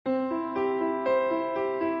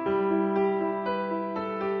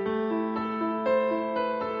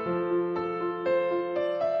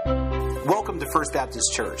Welcome to First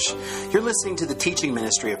Baptist Church. You're listening to the teaching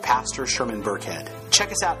ministry of Pastor Sherman Burkhead.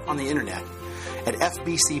 Check us out on the internet at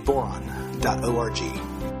fbcboron.org.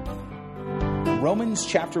 Romans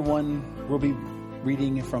chapter 1, we'll be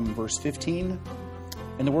reading from verse 15.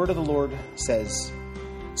 And the word of the Lord says,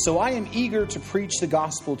 "So I am eager to preach the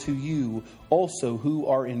gospel to you also who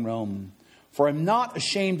are in Rome. For I'm not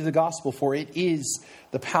ashamed of the gospel, for it is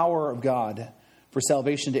the power of God for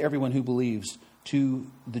salvation to everyone who believes, to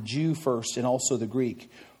the Jew first and also the Greek.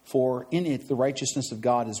 For in it the righteousness of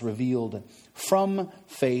God is revealed from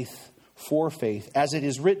faith for faith. As it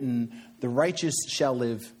is written, the righteous shall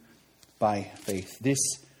live by faith." This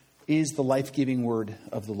is the life-giving word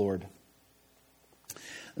of the Lord.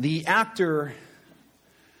 The actor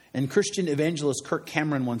and Christian evangelist Kirk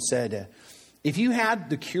Cameron once said, "If you had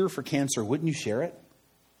the cure for cancer, wouldn't you share it?"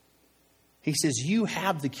 He says, "You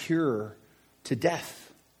have the cure to death.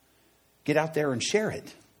 Get out there and share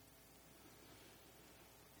it."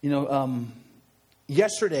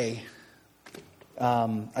 Yesterday,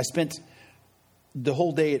 I spent the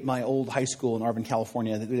whole day at my old high school in Arvin,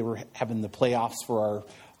 California. They were having the playoffs for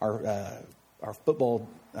our football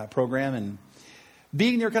program, and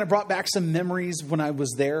being there kind of brought back some memories when I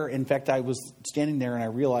was there. In fact, I was standing there and I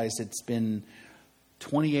realized it's been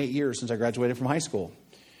 28 years since I graduated from high school.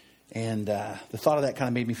 And the thought of that kind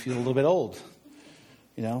of made me feel a little bit old.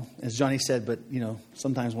 You know, as Johnny said, but,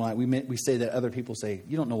 sometimes when we say that, other people say,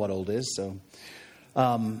 "You don't know what old is." So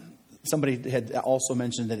somebody had also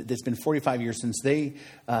mentioned that it's been 45 years since they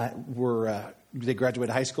graduated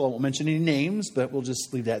high school. I won't mention any names, but we'll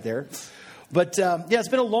just leave that there. But, it's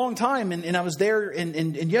been a long time, and I was there,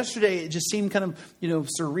 and yesterday it just seemed kind of,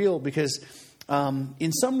 surreal because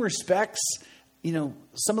in some respects,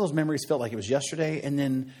 some of those memories felt like it was yesterday, and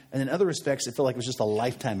then in other respects it felt like it was just a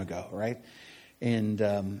lifetime ago, right? And,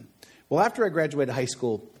 after I graduated high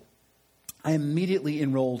school, I immediately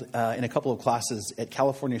enrolled in a couple of classes at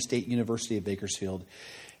California State University of Bakersfield.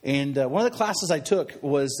 And one of the classes I took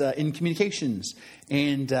was in communications,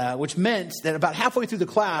 and which meant that about halfway through the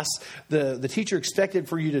class, the teacher expected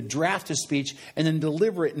for you to draft a speech and then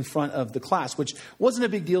deliver it in front of the class, which wasn't a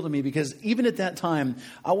big deal to me because even at that time,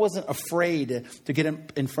 I wasn't afraid to get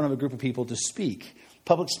in front of a group of people to speak.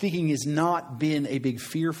 Public speaking has not been a big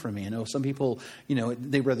fear for me. I know some people,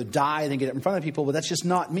 they'd rather die than get up in front of people, but that's just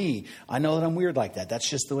not me. I know that I'm weird like that. That's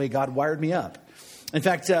just the way God wired me up. In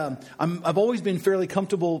fact, I've always been fairly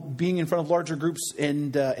comfortable being in front of larger groups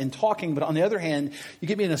and talking. But on the other hand, you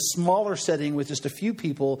get me in a smaller setting with just a few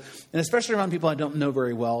people, and especially around people I don't know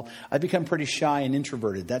very well, I become pretty shy and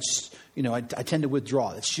introverted. That's, I tend to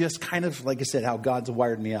withdraw. It's just kind of, like I said, how God's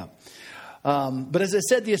wired me up. But as I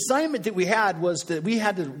said, the assignment that we had was that we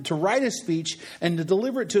had to write a speech and to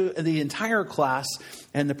deliver it to the entire class.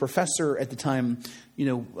 And the professor at the time, he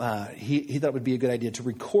thought it would be a good idea to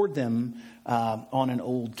record them on an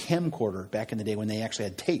old camcorder back in the day when they actually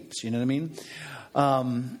had tapes, you know what I mean?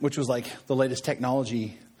 Which was like the latest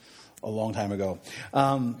technology a long time ago.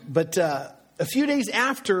 But a few days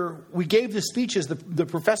after we gave the speeches, the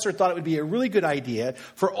professor thought it would be a really good idea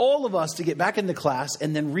for all of us to get back into class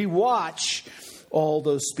and then rewatch all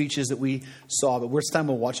those speeches that we saw. But this time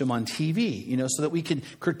we'll watch them on TV, so that we can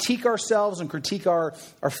critique ourselves and critique our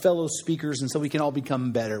fellow speakers, and so we can all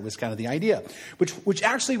become better was kind of the idea, which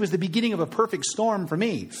actually was the beginning of a perfect storm for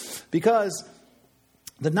me, because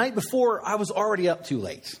the night before, I was already up too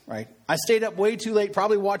late, right? I stayed up way too late,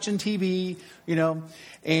 probably watching TV,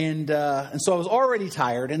 and so I was already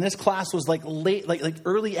tired. And this class was like late, like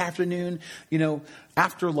early afternoon,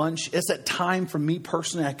 after lunch. It's that time for me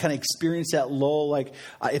personally. I kind of experienced that lull. Like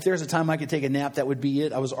if there's a time I could take a nap, that would be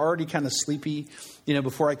it. I was already kind of sleepy,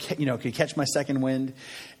 before I could catch my second wind.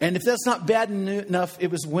 And if that's not bad enough,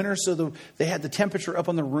 it was winter, so they had the temperature up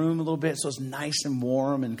on the room a little bit, so it was nice and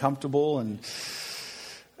warm and comfortable.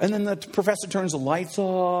 And then the professor turns the lights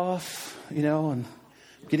off, and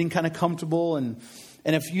getting kind of comfortable. And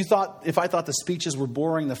if I thought the speeches were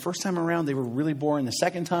boring the first time around, they were really boring the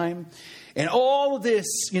second time. And all of this,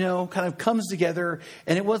 kind of comes together,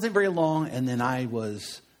 and it wasn't very long, and then I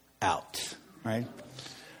was out, right?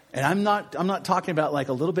 And I'm not talking about like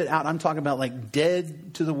a little bit out. I'm talking about like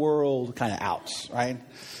dead to the world kind of out, right?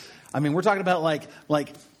 I mean, we're talking about like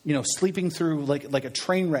sleeping through like a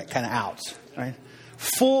train wreck kind of out, right?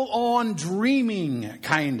 Full on dreaming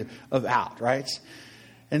kind of out, right?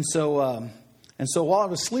 And so while I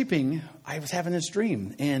was sleeping, I was having this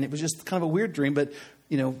dream, and it was just kind of a weird dream, but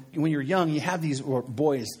when you're young, you have these, or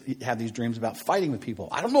boys have these dreams about fighting with people.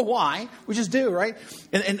 I don't know why. We just do, right?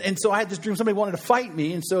 And so I had this dream. Somebody wanted to fight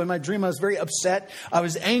me. And so in my dream, I was very upset. I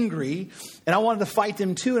was angry. And I wanted to fight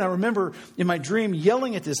them too. And I remember in my dream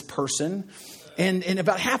yelling at this person. And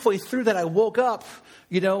about halfway through that, I woke up,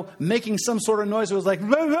 making some sort of noise. It was like,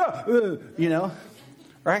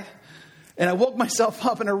 right? And I woke myself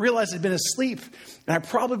up and I realized I'd been asleep. And I'd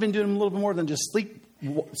probably been doing a little bit more than just sleep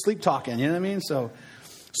talking. You know what I mean?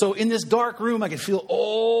 So in this dark room, I could feel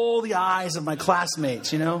all the eyes of my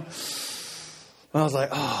classmates, And I was like,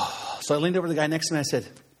 oh. So I leaned over to the guy next to me. I said,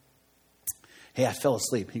 hey, I fell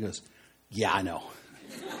asleep. He goes, yeah, I know.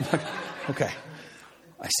 Okay.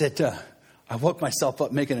 I said, I woke myself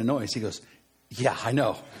up making a noise. He goes, yeah, I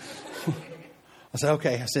know. I said,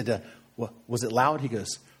 okay. I said, was it loud? He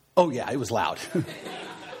goes, oh, yeah, it was loud.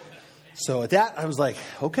 So at that, I was like,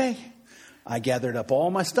 okay. I gathered up all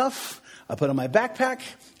my stuff. I put on my backpack.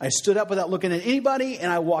 I stood up without looking at anybody,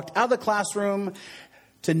 and I walked out of the classroom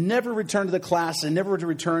to never return to the class and never to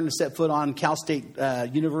return to set foot on Cal State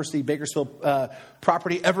University, Bakersfield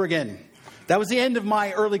property ever again. That was the end of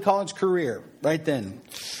my early college career right then.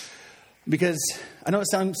 Because I know it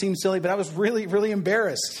seems silly, but I was really, really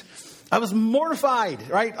embarrassed. I was mortified,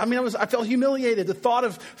 right? I mean, I felt humiliated. The thought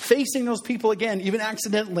of facing those people again, even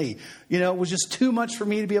accidentally, was just too much for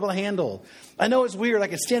me to be able to handle. I know it's weird. I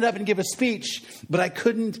could stand up and give a speech, but I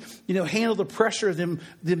couldn't, handle the pressure of them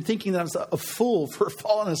thinking that I was a fool for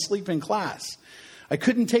falling asleep in class. I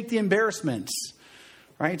couldn't take the embarrassments,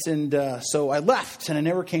 right? And so I left and I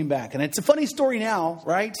never came back. And it's a funny story now,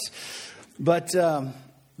 right? But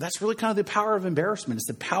that's really kind of the power of embarrassment. It's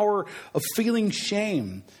the power of feeling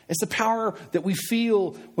shame. It's the power that we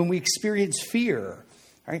feel when we experience fear,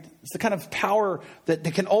 right? It's the kind of power that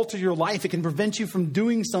can alter your life. It can prevent you from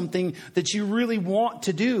doing something that you really want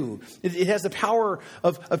to do. It has the power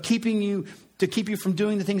of keep you from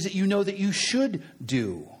doing the things that you know that you should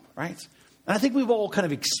do, right? And I think we've all kind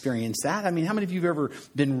of experienced that. I mean, how many of you have ever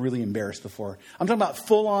been really embarrassed before? I'm talking about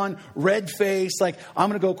full on red face, like I'm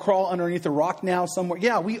going to go crawl underneath a rock now somewhere.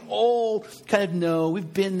 Yeah, we all kind of know.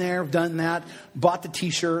 We've been there, done that, bought the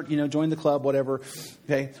t-shirt, joined the club, whatever.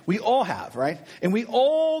 Okay. We all have, right? And we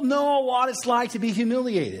all know what it's like to be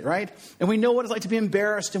humiliated, right? And we know what it's like to be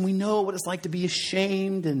embarrassed, and we know what it's like to be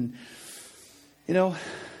ashamed. And,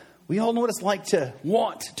 we all know what it's like to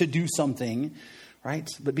want to do something, right?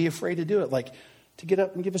 But be afraid to do it, like to get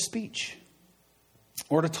up and give a speech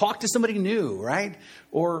or to talk to somebody new, right?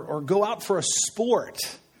 Or go out for a sport,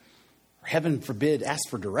 or heaven forbid, ask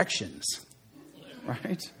for directions,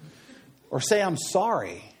 right? Or say, I'm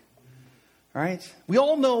sorry, right? We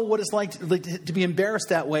all know what it's like to be embarrassed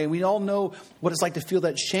that way. We all know what it's like to feel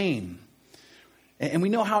that shame. And we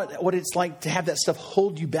know what it's like to have that stuff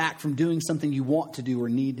hold you back from doing something you want to do or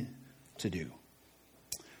need to do.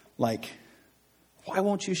 Like, why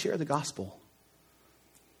won't you share the gospel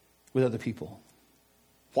with other people?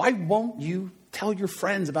 Why won't you tell your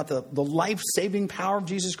friends about the life-saving power of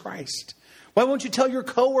Jesus Christ? Why won't you tell your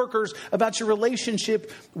coworkers about your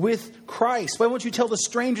relationship with Christ? Why won't you tell the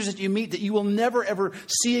strangers that you meet that you will never, ever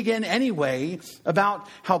see again anyway about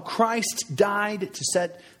how Christ died to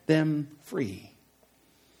set them free?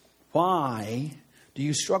 Why do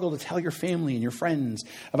you struggle to tell your family and your friends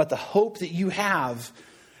about the hope that you have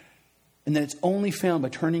and that it's only found by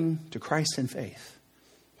turning to Christ in faith?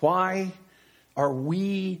 Why are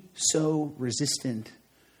we so resistant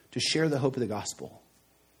to share the hope of the gospel?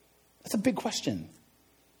 That's a big question,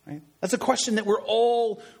 right? That's a question that we're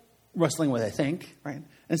all wrestling with, I think, right? And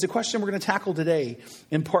it's a question we're going to tackle today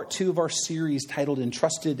in part 2 of our series titled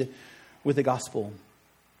Entrusted with the Gospel.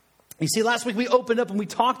 You see, last week we opened up and we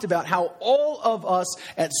talked about how all of us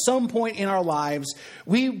at some point in our lives,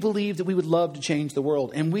 we believe that we would love to change the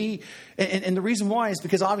world. And the reason why is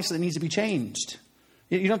because obviously it needs to be changed.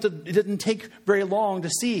 You don't have to, it didn't take very long to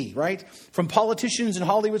see, right? From politicians and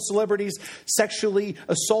Hollywood celebrities sexually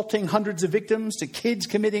assaulting hundreds of victims, to kids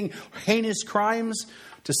committing heinous crimes,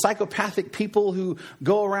 to psychopathic people who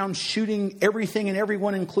go around shooting everything and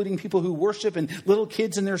everyone, including people who worship, and little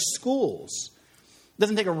kids in their schools. It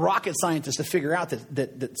doesn't take a rocket scientist to figure out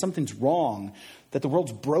that something's wrong, that the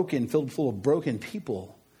world's broken, filled full of broken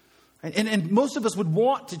people. Right? And most of us would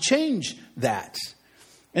want to change that.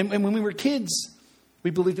 And when we were kids, we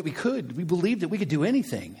believed that we could. We believed that we could do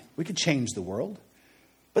anything. We could change the world.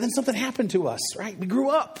 But then something happened to us, right? We grew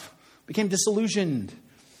up, became disillusioned.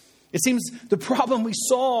 It seems the problem we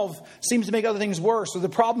solve seems to make other things worse, or the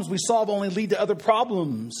problems we solve only lead to other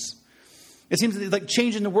problems. It seems like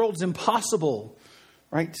changing the world is impossible,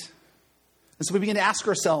 right? And so we begin to ask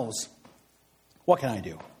ourselves, what can I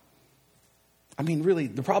do? I mean, really,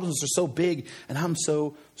 the problems are so big and I'm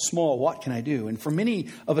so small. What can I do? And for many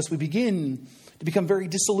of us, we begin to become very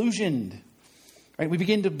disillusioned. Right? We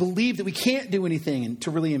begin to believe that we can't do anything and to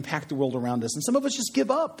really impact the world around us. And some of us just give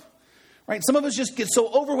up. Right? Some of us just get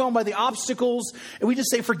so overwhelmed by the obstacles and we just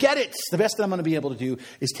say, forget it. The best that I'm going to be able to do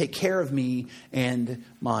is take care of me and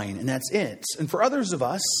mine. And that's it. And for others of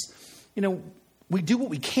us, we do what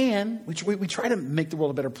we can. We try to make the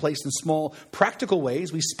world a better place in small, practical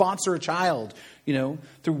ways. We sponsor a child,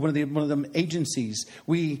 through one of them agencies.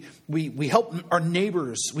 We help our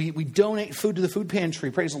neighbors. We donate food to the food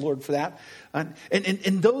pantry. Praise the Lord for that.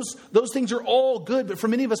 And those things are all good. But for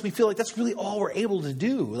many of us, we feel like that's really all we're able to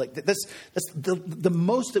do. Like that's the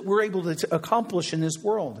most that we're able to accomplish in this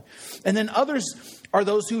world. And then others are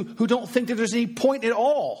those who don't think that there's any point at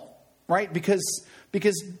all, right? Because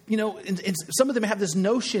some of them have this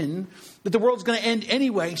notion that the world's going to end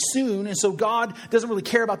anyway soon. And so God doesn't really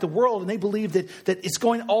care about the world. And they believe that it's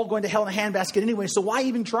all going to hell in a handbasket anyway. So why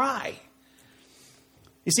even try?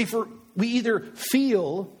 You see, we either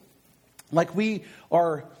feel like we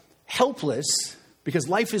are helpless because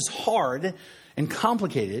life is hard and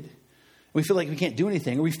complicated. We feel like we can't do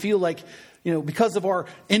anything. Or we feel like, because of our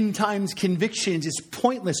end times convictions, it's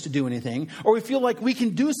pointless to do anything. Or we feel like we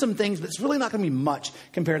can do some things, but it's really not going to be much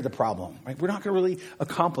compared to the problem. Right? We're not going to really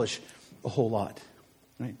accomplish a whole lot.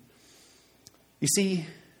 Right? You see,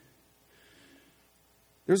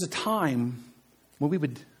 there's a time when we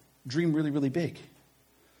would dream really, really big.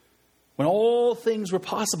 When all things were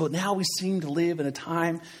possible. Now we seem to live in a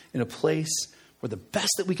time, in a place where the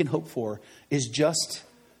best that we can hope for is just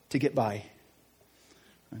to get by.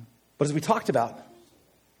 But as we talked about,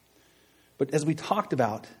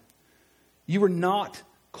 you were not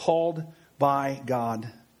called by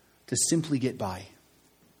God to simply get by.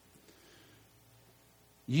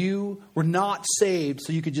 You were not saved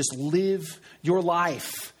so you could just live your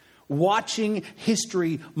life watching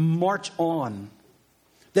history march on.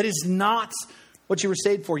 That is not what you were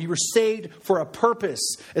saved for. You were saved for a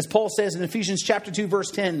purpose. As Paul says in Ephesians chapter 2,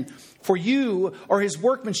 verse 10, for you are his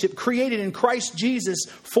workmanship created in Christ Jesus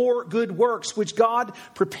for good works, which God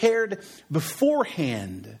prepared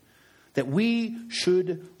beforehand that we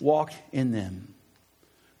should walk in them.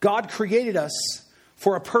 God created us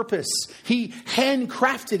for a purpose. He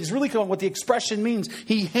handcrafted is really what the expression means.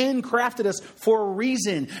 He handcrafted us for a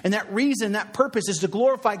reason. And that purpose is to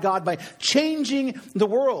glorify God by changing the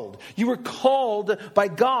world. You were called by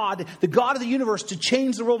God, the God of the universe, to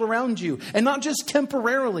change the world around you. And not just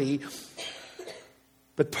temporarily,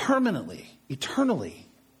 but permanently, eternally.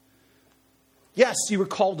 Yes, you were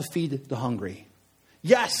called to feed the hungry.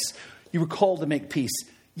 Yes, you were called to make peace.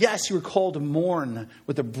 Yes, you were called to mourn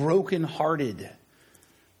with the brokenhearted.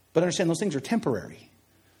 But understand, those things are temporary,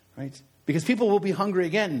 right? Because people will be hungry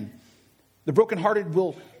again. The brokenhearted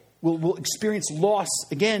will experience loss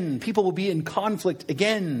again. People will be in conflict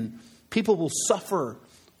again. People will suffer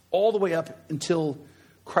all the way up until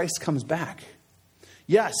Christ comes back.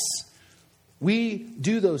 Yes, we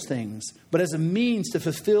do those things, but as a means to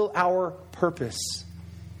fulfill our purpose.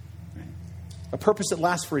 Right? A purpose that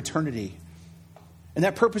lasts for eternity. And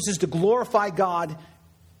that purpose is to glorify God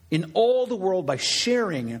in all the world by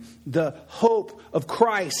sharing the hope of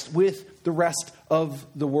Christ with the rest of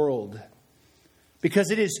the world.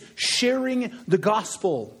 Because it is sharing the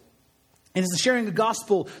gospel. It is the sharing the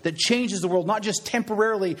gospel that changes the world, not just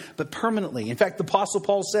temporarily, but permanently. In fact, the Apostle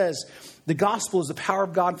Paul says, the gospel is the power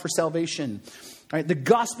of God for salvation. Right? The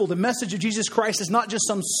gospel, the message of Jesus Christ is not just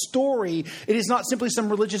some story. It is not simply some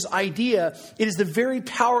religious idea. It is the very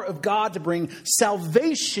power of God to bring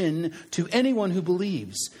salvation to anyone who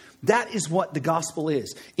believes. That is what the gospel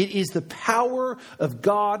is. It is the power of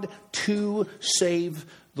God to save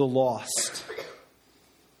the lost.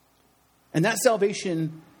 And that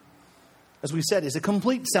salvation, as we said, is a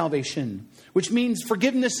complete salvation, which means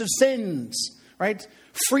forgiveness of sins, right?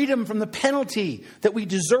 Freedom from the penalty that we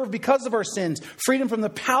deserve because of our sins. Freedom from the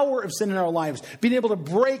power of sin in our lives. Being able to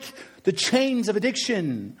break the chains of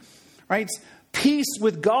addiction, right? Peace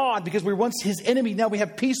with God because we were once his enemy. Now we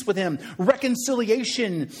have peace with him.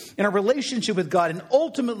 Reconciliation in our relationship with God. And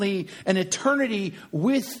ultimately an eternity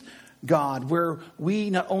with God where we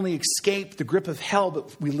not only escape the grip of hell,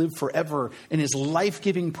 but we live forever in his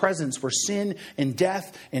life-giving presence where sin and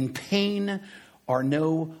death and pain are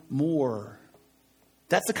no more.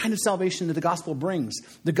 That's the kind of salvation that the gospel brings.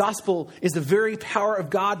 The gospel is the very power of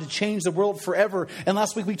God to change the world forever. And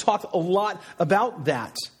last week we talked a lot about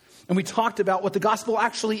that. And we talked about what the gospel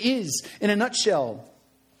actually is in a nutshell.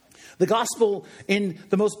 The gospel in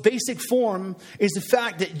the most basic form is the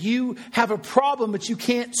fact that you have a problem, but you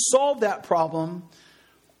can't solve that problem.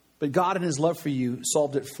 But God in his love for you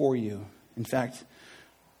solved it for you. In fact,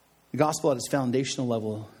 the gospel at its foundational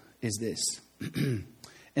level is this.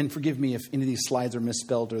 And forgive me if any of these slides are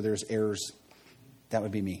misspelled or there's errors. That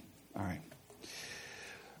would be me. All right.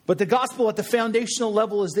 But the gospel at the foundational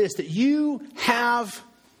level is this, that you have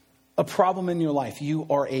a problem in your life. You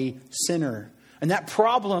are a sinner. And that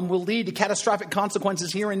problem will lead to catastrophic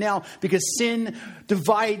consequences here and now because sin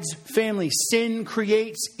divides families. Sin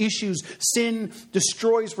creates issues. Sin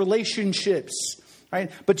destroys relationships. Right?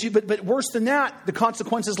 But worse than that, the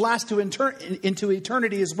consequences last into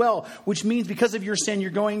eternity as well, which means because of your sin, you're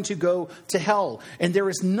going to go to hell. And there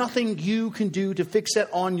is nothing you can do to fix it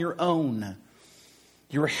on your own.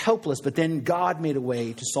 You're helpless, but then God made a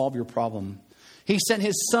way to solve your problem. He sent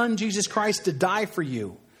his son, Jesus Christ, to die for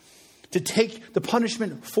you, to take the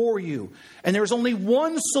punishment for you. And there's only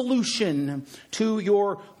one solution to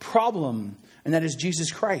your problem, and that is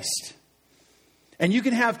Jesus Christ. And you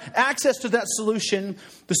can have access to that solution,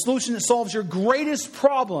 the solution that solves your greatest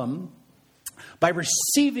problem, by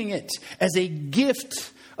receiving it as a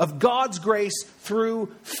gift of God's grace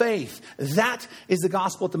through faith. That is the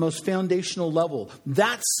gospel at the most foundational level.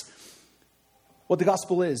 That's what the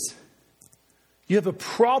gospel is. You have a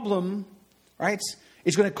problem, right?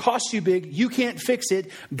 It's going to cost you big. You can't fix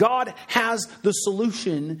it. God has the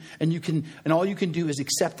solution, and all you can do is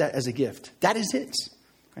accept that as a gift. That is it.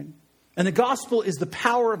 Right? And the gospel is the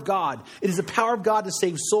power of God. It is the power of God to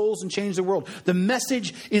save souls and change the world. The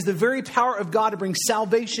message is the very power of God to bring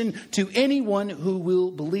salvation to anyone who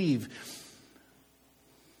will believe.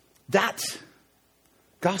 That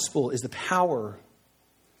gospel is the power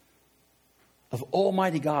of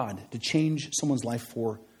Almighty God to change someone's life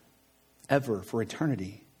forever, for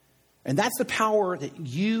eternity. And that's the power that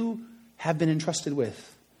you have been entrusted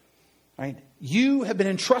with. Right? You have been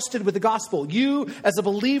entrusted with the gospel. You, as a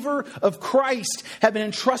believer of Christ, have been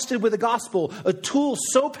entrusted with the gospel, a tool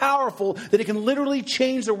so powerful that it can literally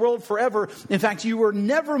change the world forever. In fact, you are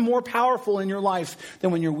never more powerful in your life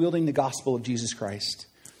than when you're wielding the gospel of Jesus Christ.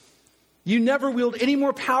 You never wield any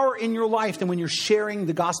more power in your life than when you're sharing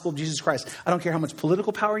the gospel of Jesus Christ. I don't care how much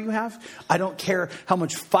political power you have. I don't care how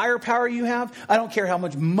much firepower you have. I don't care how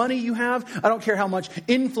much money you have. I don't care how much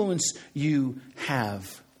influence you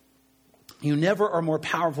have. You never are more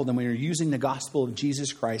powerful than when you're using the gospel of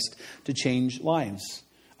Jesus Christ to change lives.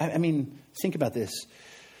 I mean, think about this.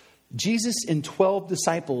 Jesus and 12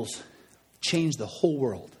 disciples changed the whole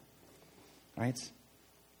world. Right?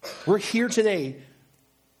 We're here today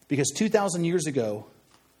because 2,000 years ago,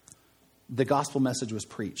 the gospel message was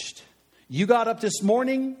preached. You got up this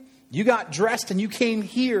morning, you got dressed, and you came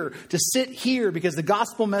here to sit here because the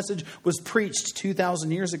gospel message was preached 2,000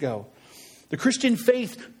 years ago. The Christian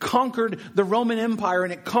faith conquered the Roman Empire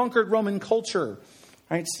and it conquered Roman culture.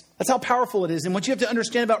 Right? That's how powerful it is. And what you have to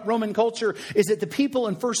understand about Roman culture is that the people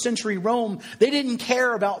in first century Rome, they didn't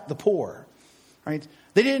care about the poor. Right?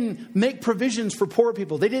 They didn't make provisions for poor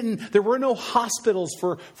people. There were no hospitals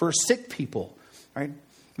for sick people. Right?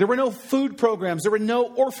 There were no food programs. There were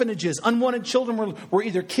no orphanages. Unwanted children were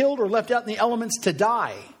either killed or left out in the elements to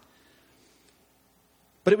die.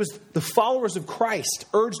 But it was the followers of Christ,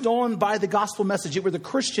 urged on by the gospel message. It were the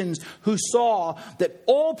Christians who saw that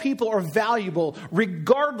all people are valuable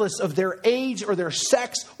regardless of their age or their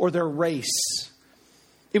sex or their race.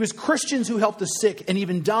 It was Christians who helped the sick and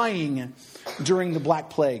even dying during the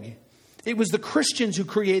Black Plague. It was the Christians who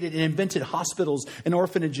created and invented hospitals and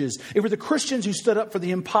orphanages. It were the Christians who stood up for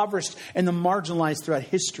the impoverished and the marginalized throughout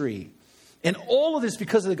history. And all of this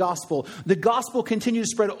because of the gospel. The gospel continued to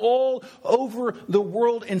spread all over the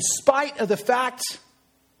world in spite of the fact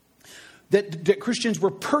that Christians were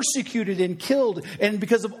persecuted and killed. And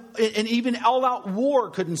even all-out war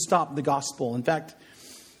couldn't stop the gospel. In fact,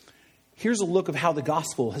 here's a look of how the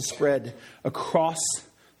gospel has spread across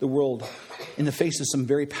the world in the face of some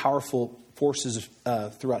very powerful forces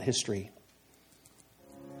throughout history.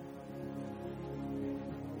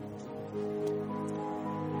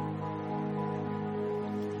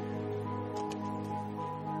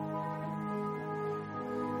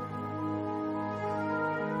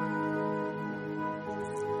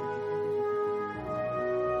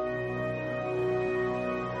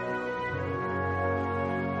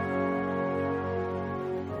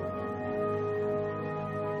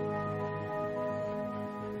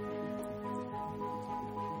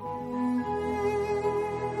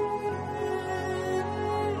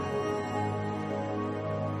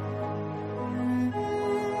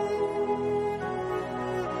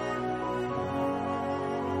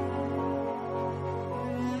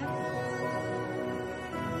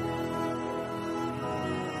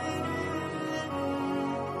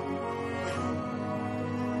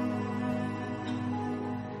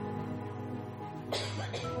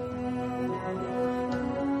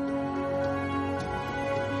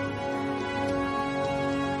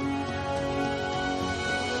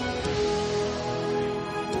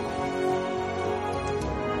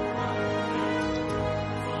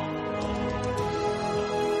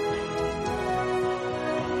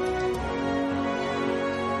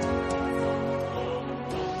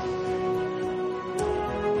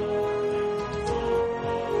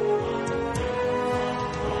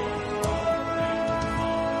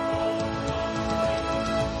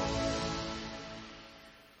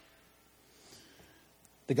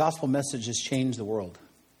 the gospel message has changed the world.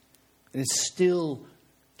 And it's still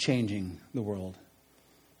changing the world.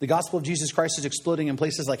 The gospel of Jesus Christ is exploding in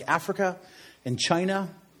places like Africa and China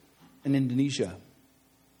and Indonesia.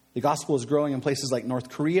 The gospel is growing in places like North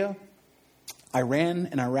Korea, Iran,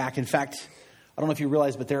 and Iraq. In fact, I don't know if you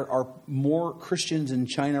realize, but there are more Christians in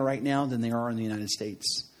China right now than there are in the United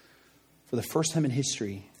States. For the first time in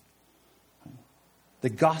history, the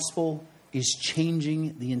gospel is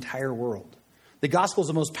changing the entire world. The gospel is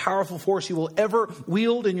the most powerful force you will ever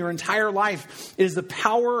wield in your entire life. It is the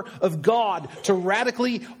power of God to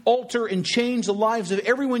radically alter and change the lives of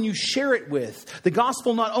everyone you share it with. The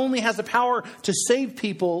gospel not only has the power to save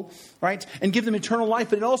people, right, and give them eternal life,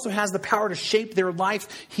 but it also has the power to shape their life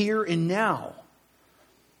here and now.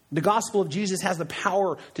 The gospel of Jesus has the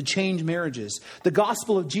power to change marriages. The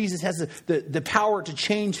gospel of Jesus has the power to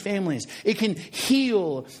change families. It can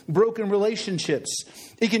heal broken relationships.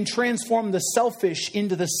 It can transform the selfish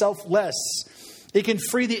into the selfless. It can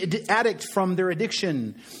free the addict from their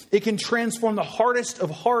addiction. It can transform the hardest of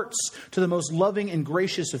hearts to the most loving and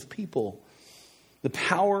gracious of people. The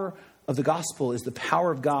power of the gospel is the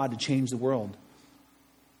power of God to change the world.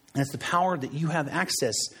 And it's the power that you have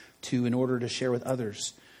access to in order to share with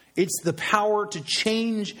others. It's the power to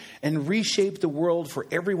change and reshape the world for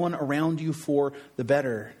everyone around you for the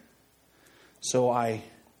better. So I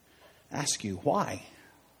ask you, why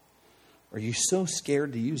are you so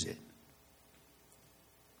scared to use it?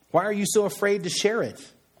 Why are you so afraid to share it?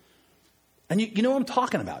 And you know I'm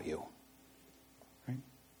talking about you. Right?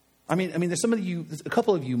 I mean, there's some of you, a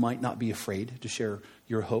couple of you might not be afraid to share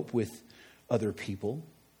your hope with other people.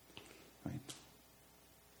 Right?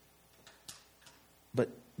 But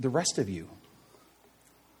the rest of you,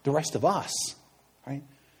 the rest of us, right?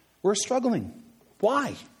 We're struggling.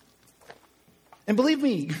 Why? And believe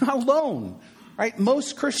me, you're not alone, right?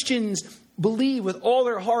 Most Christians believe with all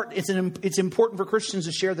their heart it's important for Christians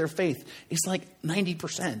to share their faith. It's like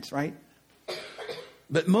 90%, right?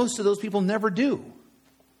 But most of those people never do.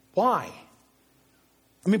 Why?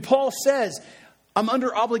 I mean, Paul says, I'm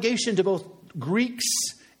under obligation to both Greeks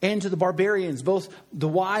and to the barbarians, both the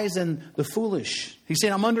wise and the foolish. He's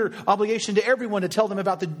saying, I'm under obligation to everyone to tell them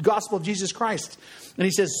about the gospel of Jesus Christ. And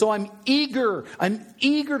he says, so I'm eager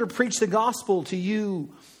to preach the gospel to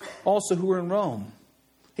you also who are in Rome.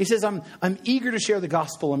 He says, I'm eager to share the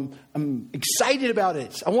gospel. I'm excited about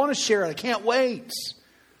it. I want to share it. I can't wait.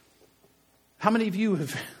 How many of you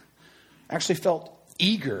have actually felt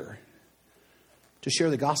eager to share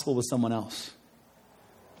the gospel with someone else?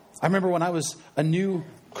 I remember when I was a new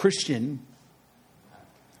Christian.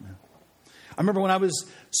 I remember when I was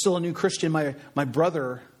still a new Christian, my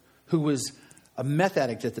brother, who was a meth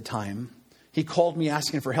addict at the time, he called me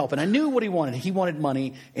asking for help. And I knew what he wanted. He wanted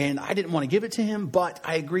money, and I didn't want to give it to him, but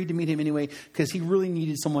I agreed to meet him anyway because he really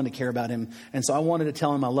needed someone to care about him. And so I wanted to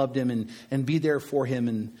tell him I loved him and be there for him.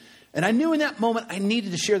 And I knew in that moment I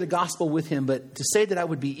needed to share the gospel with him, but to say that I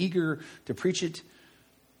would be eager to preach it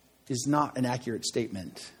is not an accurate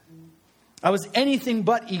statement. I was anything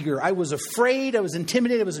but eager. I was afraid. I was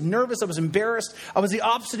intimidated. I was nervous. I was embarrassed. I was the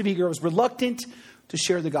opposite of eager. I was reluctant to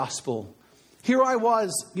share the gospel. Here I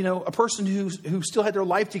was, a person who still had their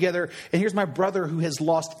life together. And here's my brother who has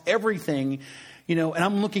lost everything, and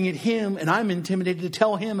I'm looking at him and I'm intimidated to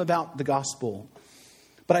tell him about the gospel.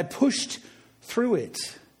 But I pushed through it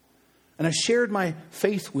and I shared my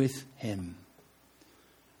faith with him.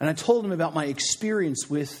 And I told him about my experience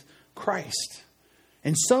with Christ.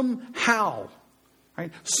 And somehow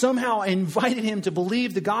I invited him to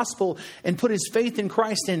believe the gospel and put his faith in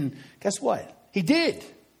Christ. And guess what? He did.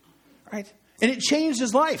 Right? And it changed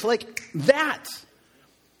his life like that.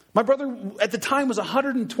 My brother at the time was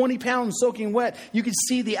 120 pounds soaking wet. You could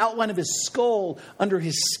see the outline of his skull under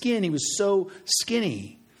his skin. He was so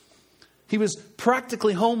skinny. He was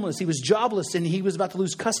practically homeless. He was jobless, and he was about to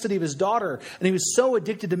lose custody of his daughter. And he was so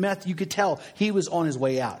addicted to meth, you could tell he was on his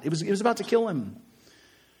way out. It was about to kill him.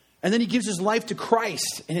 And then he gives his life to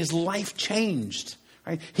Christ, and his life changed.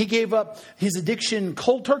 Right? He gave up his addiction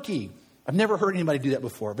cold turkey. I've never heard anybody do that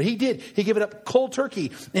before, but he did. He gave it up cold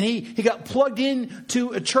turkey, and he got plugged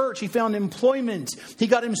into a church. He found employment. He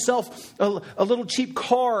got himself a little cheap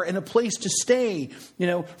car and a place to stay,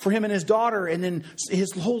 for him and his daughter. And then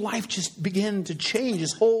his whole life just began to change.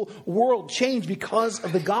 His whole world changed because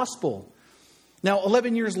of the gospel. Now,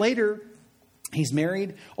 11 years later, he's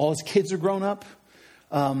married. All his kids are grown up.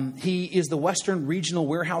 He is the Western Regional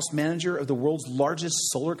Warehouse Manager of the world's largest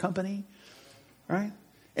solar company, right?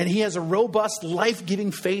 And he has a robust,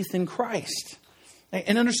 life-giving faith in Christ.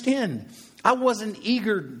 And understand, I wasn't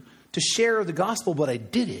eager to share the gospel, but I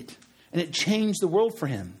did it. And it changed the world for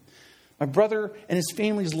him. My brother and his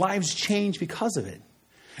family's lives changed because of it.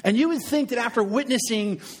 And you would think that after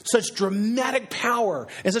witnessing such dramatic power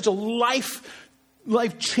and such a life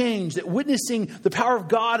change, that witnessing the power of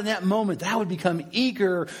God in that moment, that I would become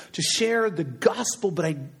eager to share the gospel, but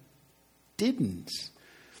I didn't.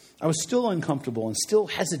 I was still uncomfortable and still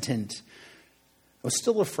hesitant. I was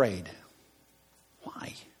still afraid.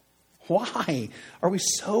 Why? Why are we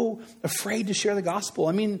so afraid to share the gospel?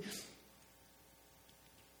 I mean,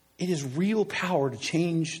 it is real power to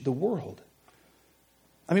change the world.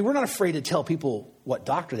 I mean, we're not afraid to tell people what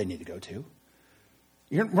doctor they need to go to.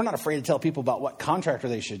 We're not afraid to tell people about what contractor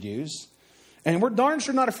they should use. And we're darn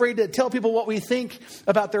sure not afraid to tell people what we think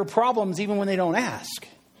about their problems even when they don't ask.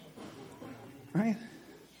 Right?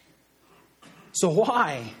 So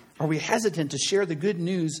why are we hesitant to share the good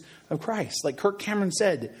news of Christ? Like Kirk Cameron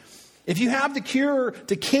said, if you have the cure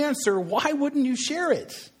to cancer, why wouldn't you share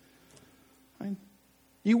it? Right?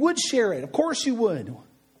 You would share it. Of course you would.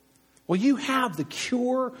 Well, you have the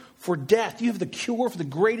cure for death. You have the cure for the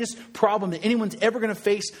greatest problem that anyone's ever going to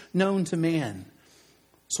face known to man.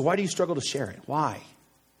 So why do you struggle to share it? Why?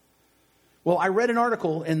 Well, I read an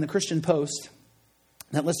article in the Christian Post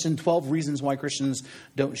that listed 12 reasons why Christians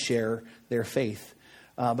don't share their faith.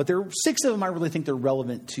 But there are 6 of them I really think they're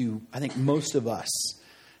relevant to, I think, most of us.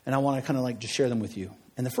 And I want to kind of like just share them with you.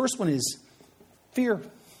 And the first one is fear.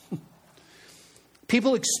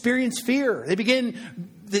 People experience fear. They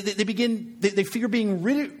fear being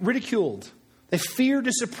ridiculed. They fear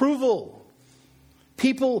disapproval.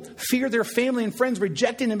 People fear their family and friends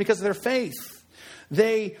rejecting them because of their faith.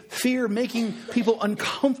 They fear making people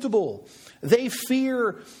uncomfortable. They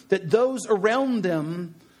fear that those around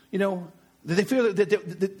them, they fear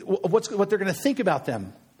that what they're going to think about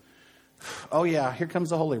them. Oh yeah, here comes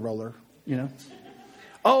the holy roller,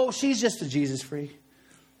 Oh, she's just a Jesus freak,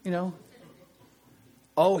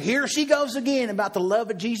 Oh, here she goes again about the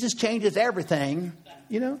love of Jesus changes everything,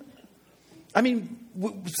 I mean,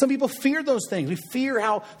 some people fear those things. We fear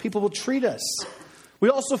how people will treat us. We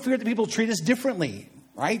also fear that people treat us differently,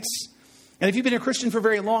 right? And if you've been a Christian for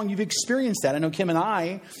very long, you've experienced that. I know Kim and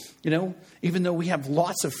I, even though we have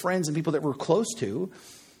lots of friends and people that we're close to,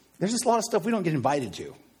 there's just a lot of stuff we don't get invited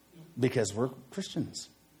to because we're Christians,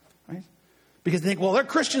 right? Because they think, well, they're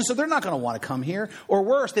Christians, so they're not going to want to come here. Or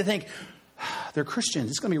worse, they think, they're Christians.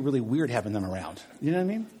 It's going to be really weird having them around. You know what I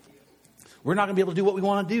mean? We're not going to be able to do what we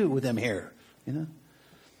want to do with them here,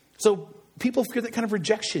 So people fear that kind of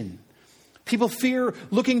rejection. People fear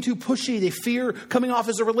looking too pushy. They fear coming off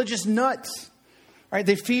as a religious nut, right?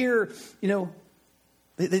 They fear,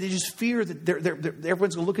 they just fear that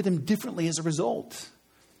everyone's going to look at them differently as a result.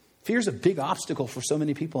 Fear is a big obstacle for so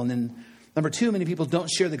many people. And then number 2, many people don't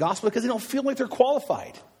share the gospel because they don't feel like they're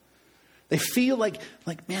qualified. They feel like,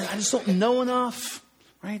 man, I just don't know enough,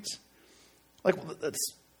 right? Like,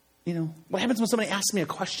 what happens when somebody asks me a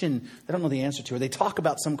question I don't know the answer to, or they talk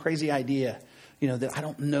about some crazy idea, that I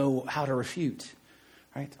don't know how to refute,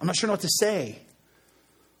 right? I'm not sure what to say.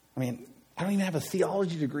 I mean, I don't even have a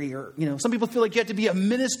theology degree, or, some people feel like you have to be a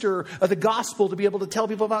minister of the gospel to be able to tell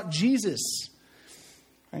people about Jesus,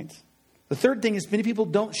 right? The third thing is many people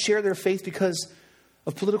don't share their faith because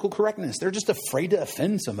of political correctness. They're just afraid to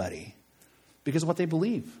offend somebody because of what they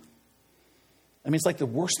believe. I mean, it's like the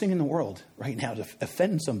worst thing in the world right now to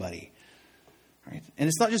offend somebody, right? And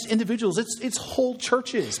it's not just individuals; it's whole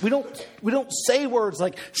churches. We don't say words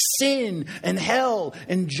like sin and hell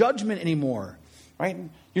and judgment anymore, right?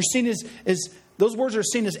 You're seen as those words are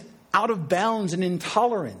seen as out of bounds and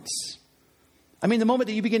intolerance. I mean, the moment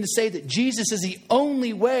that you begin to say that Jesus is the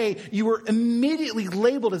only way, you are immediately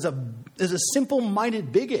labeled as a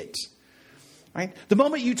simple-minded bigot, right? The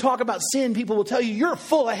moment you talk about sin, people will tell you you're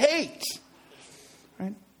full of hate.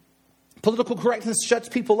 Right? Political correctness shuts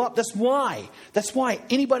people up. That's why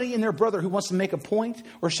anybody and their brother who wants to make a point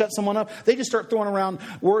or shut someone up, they just start throwing around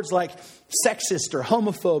words like sexist or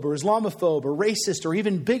homophobe or Islamophobe or racist or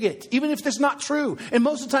even bigot, even if that's not true. And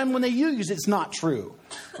most of the time when they use it, it's not true,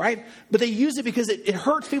 right? But they use it because it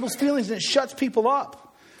hurts people's feelings and it shuts people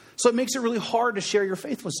up. So it makes it really hard to share your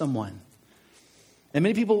faith with someone. And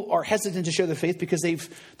many people are hesitant to share their faith because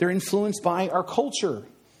they're influenced by our culture.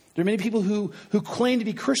 There are many people who claim to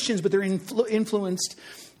be Christians, but they're influenced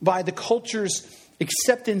by the culture's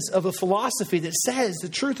acceptance of a philosophy that says the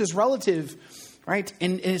truth is relative, right?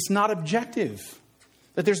 And it's not objective.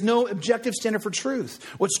 That there's no objective standard for truth.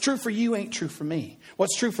 What's true for you ain't true for me.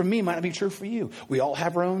 What's true for me might not be true for you. We all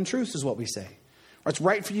have our own truths, is what we say. What's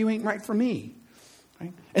right for you ain't right for me.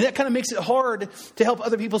 Right? And that kind of makes it hard to help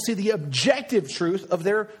other people see the objective truth of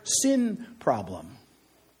their sin problem.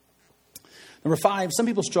 Number 5, some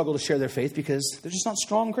people struggle to share their faith because they're just not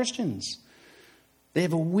strong Christians. They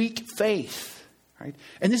have a weak faith. Right?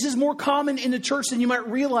 And this is more common in the church than you might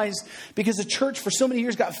realize, because the church for so many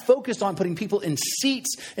years got focused on putting people in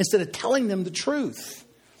seats instead of telling them the truth.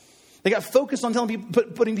 They got focused on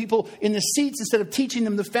putting people in the seats instead of teaching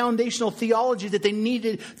them the foundational theology that they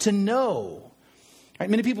needed to know. Right?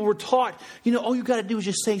 Many people were taught, all you got to do is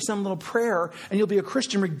just say some little prayer and you'll be a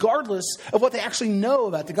Christian, regardless of what they actually know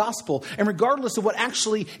about the gospel and regardless of what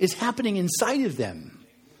actually is happening inside of them.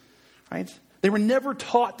 Right? They were never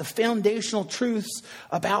taught the foundational truths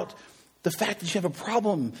about the fact that you have a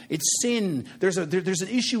problem. It's sin. There's an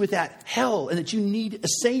issue with that, hell, and that you need a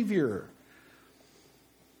Savior.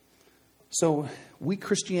 So weak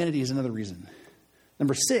Christianity is another reason.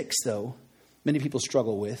 Number 6, though, many people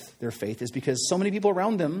struggle with their faith is because so many people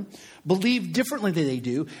around them believe differently than they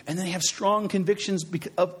do, and they have strong convictions of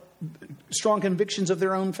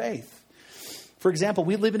their own faith. For example,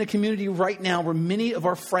 we live in a community right now where many of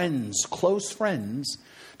our friends, close friends,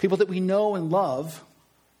 people that we know and love,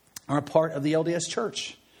 are a part of the LDS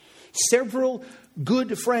Church. Several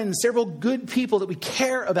good friends, several good people that we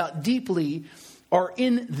care about deeply are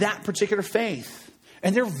in that particular faith.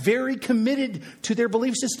 And they're very committed to their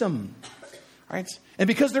belief system. Right? And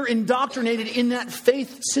because they're indoctrinated in that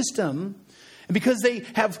faith system, and because we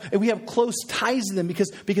have close ties to them, because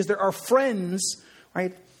they're our friends,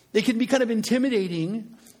 right? They can be kind of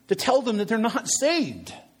intimidating to tell them that they're not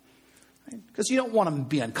saved. Right? Because you don't want them to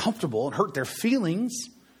be uncomfortable and hurt their feelings.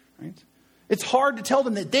 Right? It's hard to tell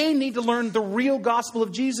them that they need to learn the real gospel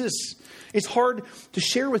of Jesus. It's hard to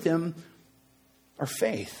share with them our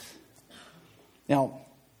faith. Now,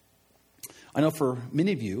 I know for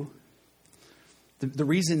many of you, the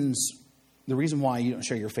reason why you don't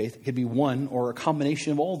share your faith could be one or a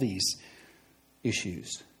combination of all these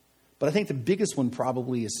issues. But I think the biggest one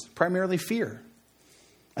probably is primarily fear.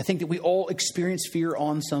 I think that we all experience fear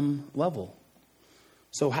on some level.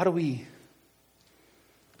 So how do we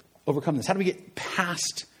overcome this? How do we get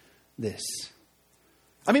past this?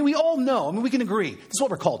 I mean, we all know. I mean, we can agree. This is what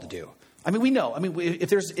we're called to do. I mean, we know. I mean,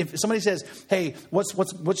 if somebody says, "Hey, what's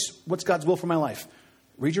God's will for my life?"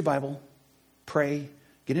 Read your Bible, pray,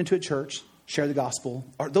 get into a church, share the gospel.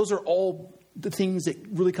 Those are all the things that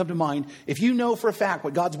really come to mind. If you know for a fact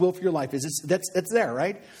what God's will for your life is, that's there,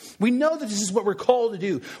 right? We know that this is what we're called to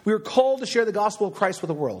do. We are called to share the gospel of Christ with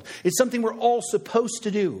the world. It's something we're all supposed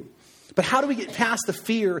to do. But how do we get past the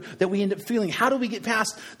fear that we end up feeling? How do we get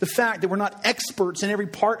past the fact that we're not experts in every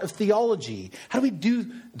part of theology? How do we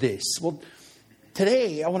do this? Well,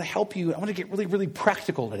 today I want to help you. I want to get really, really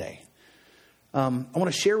practical today. I want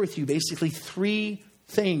to share with you basically 3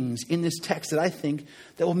 things in this text that I think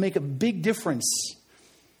that will make a big difference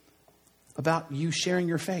about you sharing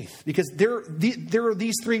your faith. Because there are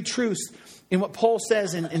these 3 truths in what Paul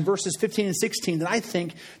says in verses 15 and 16 that I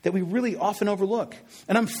think that we really often overlook.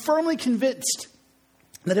 And I'm firmly convinced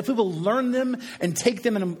that if we will learn them and take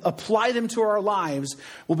them and apply them to our lives,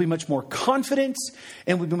 we'll be much more confident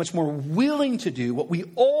and we'll be much more willing to do what we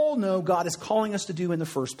all know God is calling us to do in the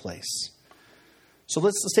first place. So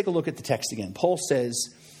let's take a look at the text again. Paul says,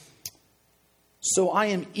 "So I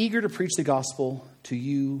am eager to preach the gospel to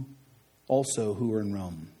you also who are in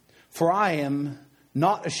Rome. For I am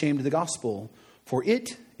not ashamed of the gospel, for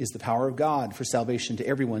it is the power of God for salvation to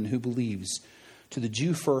everyone who believes, to the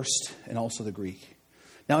Jew first and also the Greek."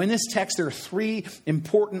 Now in this text, there are 3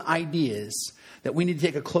 important ideas that we need to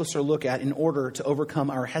take a closer look at in order to overcome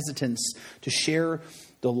our hesitance to share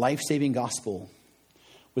the life-saving gospel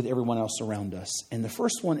with everyone else around us. And the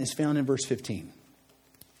first one is found in verse 15.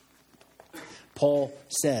 Paul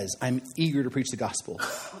says, "I'm eager to preach the gospel."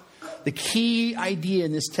 The key idea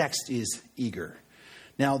in this text is eager.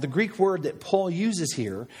 Now, the Greek word that Paul uses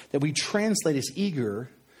here, that we translate as eager,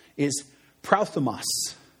 is prauthumos.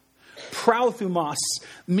 Prauthumos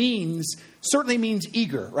certainly means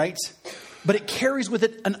eager, right? But it carries with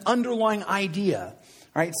it an underlying idea,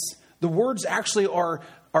 right? The words actually are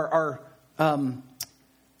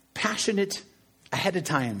passionate ahead of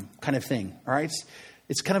time kind of thing. All right.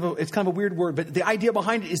 It's kind of a weird word, but the idea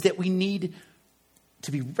behind it is that we need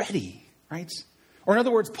to be ready, right? Or in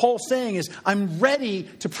other words, Paul's saying is, I'm ready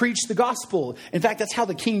to preach the gospel. In fact, that's how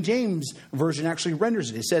the King James Version actually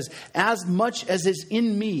renders it. It says, "As much as is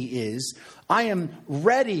in me is, I am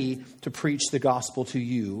ready to preach the gospel to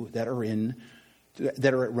you that are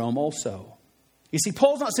at Rome also." You see,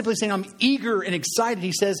 Paul's not simply saying I'm eager and excited.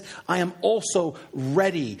 He says, I am also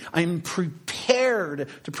ready. I am prepared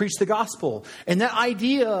to preach the gospel. And that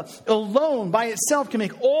idea alone by itself can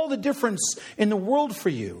make all the difference in the world for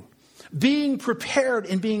you. Being prepared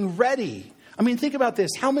and being ready. I mean, think about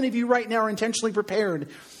this. How many of you right now are intentionally prepared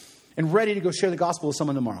and ready to go share the gospel with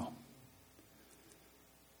someone tomorrow?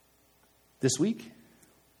 This week?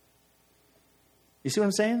 You see what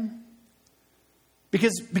I'm saying?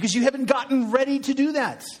 Because you haven't gotten ready to do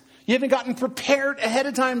that. You haven't gotten prepared ahead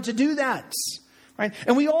of time to do that. Right?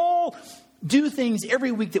 And we all do things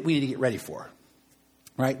every week that we need to get ready for.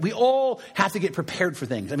 Right? We all have to get prepared for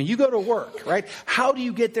things. I mean, you go to work, right? How do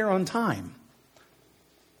you get there on time?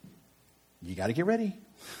 You got to get ready.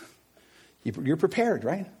 You're prepared,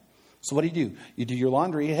 right? So what do? You do your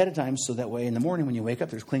laundry ahead of time so that way in the morning when you wake up,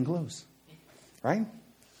 there's clean clothes. Right?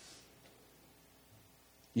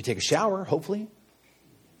 You take a shower, hopefully.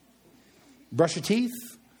 Brush your teeth,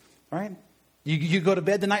 right? You go to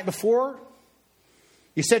bed the night before.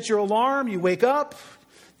 You set your alarm, you wake up,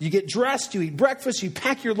 you get dressed, you eat breakfast, you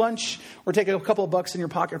pack your lunch, or take a couple of bucks in your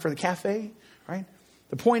pocket for the cafe, right?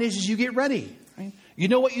 The point is you get ready, right? You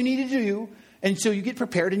know what you need to do, and so you get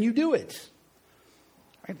prepared and you do it.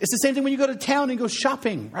 Right? It's the same thing when you go to town and go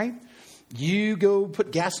shopping, right? You go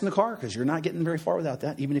put gas in the car because you're not getting very far without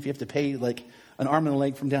that, even if you have to pay like an arm and a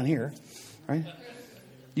leg from down here, right?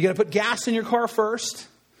 You got to put gas in your car first,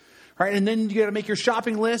 right? And then you got to make your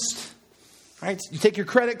shopping list, right? You take your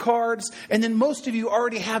credit cards, and then most of you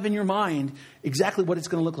already have in your mind exactly what it's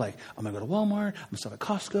going to look like. I'm going to go to Walmart. I'm going to stop at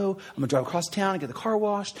Costco. I'm going to drive across town and get the car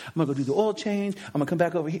washed. I'm going to go do the oil change. I'm going to come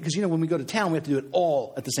back over here. Because, when we go to town, we have to do it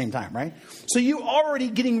all at the same time, right? So you already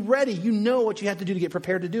getting ready. You know what you have to do to get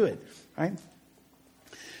prepared to do it, right?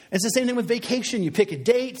 It's the same thing with vacation. You pick a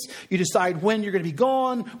date. You decide when you're going to be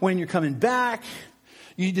gone, when you're coming back.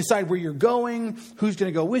 You decide where you're going, who's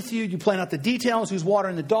going to go with you. You plan out the details, who's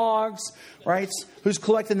watering the dogs, right? Who's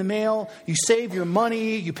collecting the mail. You save your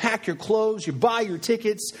money. You pack your clothes. You buy your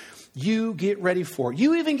tickets. You get ready for it.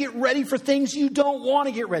 You even get ready for things you don't want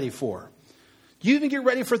to get ready for. You even get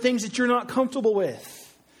ready for things that you're not comfortable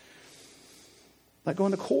with. Like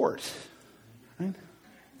going to court, right?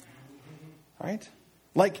 Right?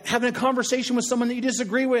 Like having a conversation with someone that you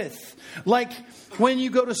disagree with. Like when you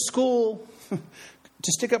go to school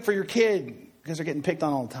to stick up for your kid because they're getting picked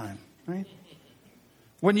on all the time, right?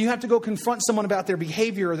 When you have to go confront someone about their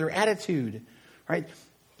behavior or their attitude, right?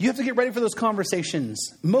 You have to get ready for those conversations.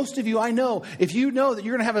 Most of you, I know, if you know that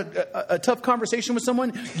you're going to have a tough conversation with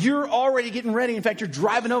someone, you're already getting ready. In fact, you're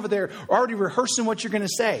driving over there, already rehearsing what you're going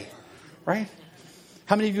to say, right?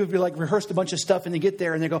 How many of you have like rehearsed a bunch of stuff and they get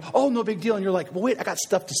there and they go, oh, no big deal. And you're like, well, wait, I got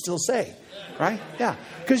stuff to still say, right? Yeah,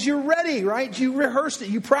 because you're ready, right? You rehearsed it.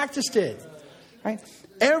 You practiced it. Right?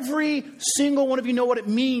 Every single one of you know what it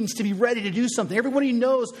means to be ready to do something. Everybody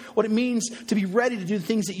knows what it means to be ready to do the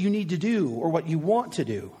things that you need to do or what you want to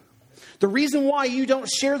do. The reason why you don't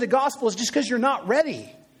share the gospel is just because you're not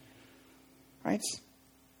ready. Right?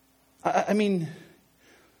 I mean,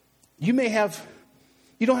 you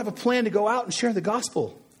don't have a plan to go out and share the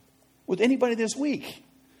gospel with anybody this week.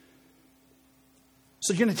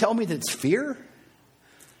 So you're going to tell me that it's fear?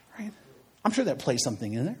 Right? I'm sure that plays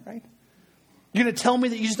something in there, right? You're going to tell me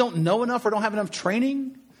that you just don't know enough or don't have enough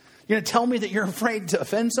training? You're going to tell me that you're afraid to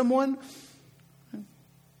offend someone?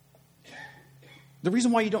 The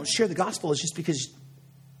reason why you don't share the gospel is just because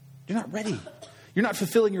you're not ready. You're not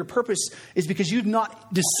fulfilling your purpose is because you've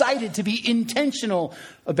not decided to be intentional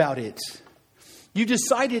about it. You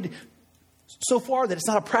decided so far that it's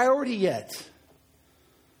not a priority yet.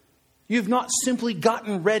 You've not simply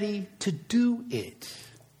gotten ready to do it.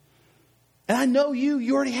 And I know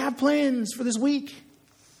you already have plans for this week,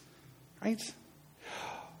 right?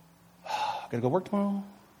 I got to go work tomorrow.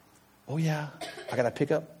 Oh, yeah. I got to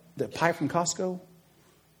pick up the pie from Costco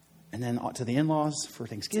and then to the in-laws for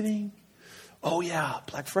Thanksgiving. Oh, yeah.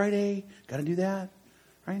 Black Friday. Got to do that,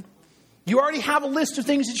 right? You already have a list of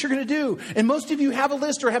things that you're going to do. And most of you have a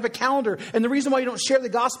list or have a calendar. And the reason why you don't share the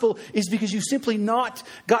gospel is because you've simply not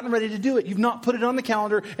gotten ready to do it. You've not put it on the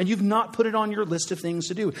calendar and you've not put it on your list of things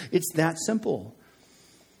to do. It's that simple.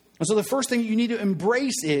 And so the first thing you need to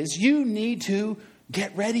embrace is you need to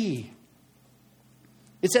get ready.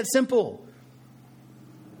 It's that simple.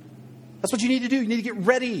 That's what you need to do. You need to get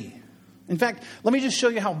ready. In fact, let me just show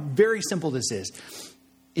you how very simple this is.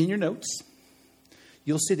 In your notes,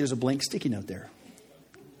 you'll see there's a blank sticky note there.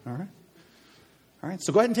 All right? All right,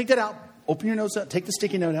 so go ahead and take that out. Open your notes up. Take the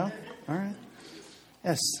sticky note out. All right?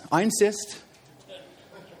 Yes, I insist.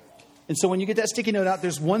 And so when you get that sticky note out,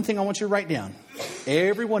 there's one thing I want you to write down.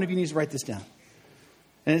 Every one of you needs to write this down.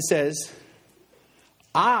 And it says,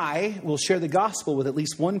 I will share the gospel with at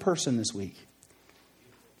least one person this week.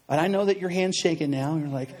 And I know that your hand's shaking now. And you're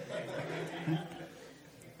like, well,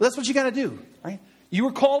 that's what you got to do, right? You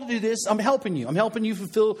were called to do this. I'm helping you. I'm helping you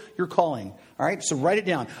fulfill your calling. All right? So write it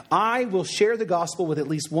down. I will share the gospel with at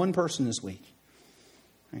least one person this week.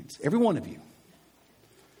 Right? Every one of you.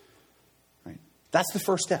 Right? That's the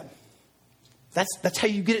first step. That's how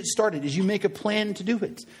you get it started, is you make a plan to do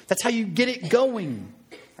it. That's how you get it going.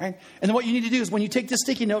 Right? And then what you need to do is when you take this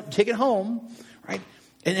sticky note, take it home. Right?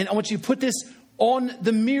 And I want you to put this on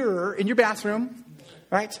the mirror in your bathroom.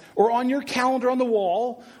 Right? Or on your calendar on the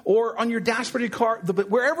wall, or on your dashboard of your car,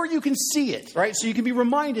 wherever you can see it, right? So you can be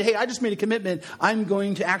reminded, hey, I just made a commitment. I'm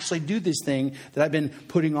going to actually do this thing that I've been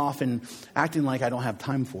putting off and acting like I don't have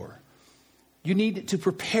time for. You need to be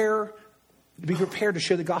prepared to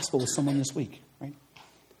share the gospel with someone this week, right?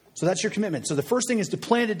 So that's your commitment. So the first thing is to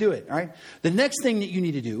plan to do it, right? The next thing that you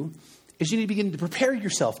need to do is you need to begin to prepare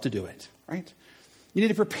yourself to do it, right? You need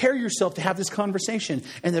to prepare yourself to have this conversation.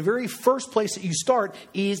 And the very first place that you start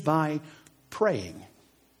is by praying.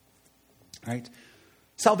 Right?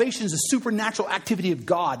 Salvation is a supernatural activity of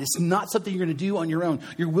God. It's not something you're going to do on your own.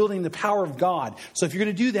 You're wielding the power of God. So if you're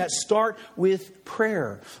going to do that, start with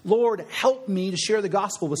prayer. Lord, help me to share the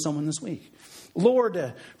gospel with someone this week.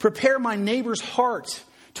 Lord, prepare my neighbor's heart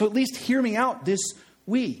to at least hear me out this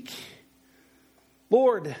week.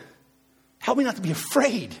 Lord, help me not to be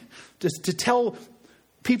afraid to tell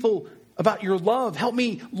people about your love. Help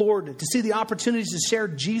me, Lord, to see the opportunities to share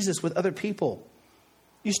Jesus with other people.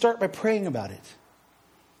 You start by praying about it.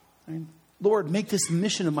 Right? Lord, make this the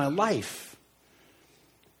mission of my life.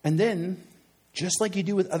 And then, just like you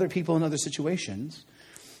do with other people in other situations,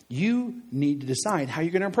 you need to decide how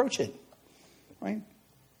you're going to approach it. Right?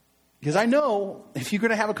 Because I know if you're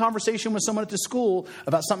going to have a conversation with someone at the school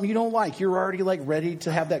about something you don't like, you're already ready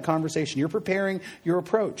to have that conversation. You're preparing your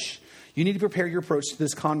approach. You need to prepare your approach to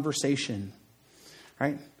this conversation,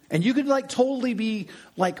 right? And you could totally be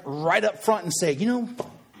right up front and say,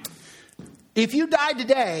 if you died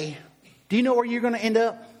today, do you know where you're going to end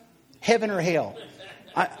up? Heaven or hell?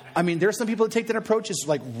 I mean, there are some people that take that approach. It's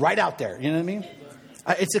right out there. You know what I mean?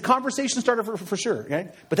 It's a conversation starter for sure,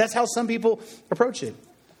 right? But that's how some people approach it.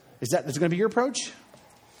 Is it going to be your approach?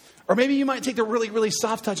 Or maybe you might take the really, really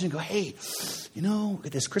soft touch and go, hey,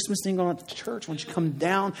 get this Christmas thing going on at the church. Why don't you come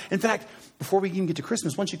down? In fact, before we even get to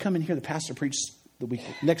Christmas, why don't you come and hear the pastor preach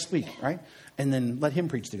next week, right? And then let him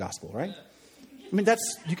preach the gospel, right? I mean,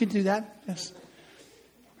 you can do that. Yes.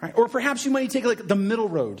 Right. Or perhaps you might take the middle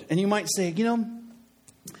road and you might say,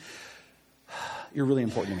 you're really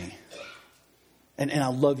important to me. And I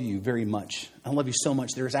love you very much. I love you so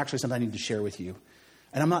much. There's actually something I need to share with you.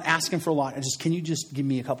 And I'm not asking for a lot. Can you just give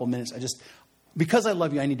me a couple minutes? Because I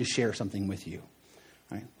love you, I need to share something with you.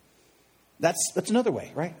 Right? That's another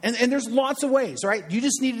way, right? And there's lots of ways, right? You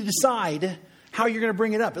just need to decide how you're going to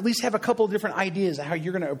bring it up. At least have a couple of different ideas of how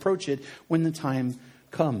you're going to approach it when the time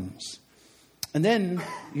comes. And then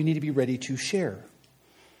you need to be ready to share.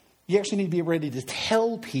 You actually need to be ready to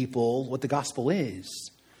tell people what the gospel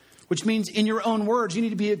is. Which means in your own words, you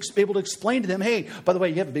need to be able to explain to them, hey, by the way,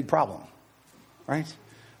 you have a big problem. Right?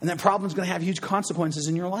 And that problem is going to have huge consequences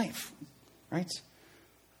in your life. Right?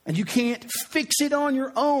 And you can't fix it on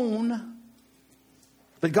your own.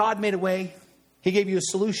 But God made a way. He gave you a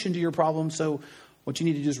solution to your problem. So what you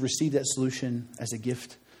need to do is receive that solution as a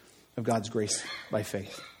gift of God's grace by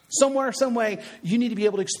faith. Somewhere, some way, you need to be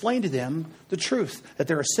able to explain to them the truth. That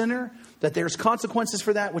they're a sinner. That there's consequences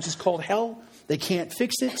for that, which is called hell. They can't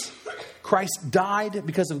fix it. Christ died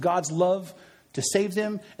because of God's love to save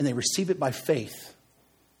them, and they receive it by faith.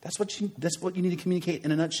 That's what you need to communicate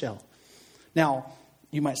in a nutshell. Now,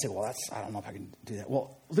 you might say, well, I don't know if I can do that.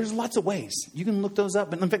 Well, there's lots of ways. You can look those up.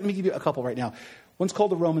 But in fact, let me give you a couple right now. One's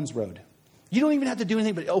called the Romans Road. You don't even have to do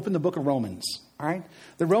anything but open the book of Romans. All right?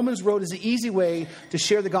 The Romans Road is an easy way to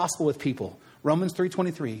share the gospel with people. Romans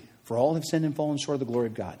 3:23, for all have sinned and fallen short of the glory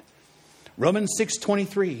of God. Romans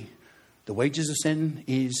 6:23, the wages of sin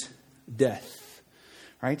is death.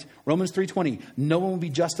 Right? Romans 3:20, no one will be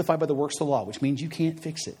justified by the works of the law, which means you can't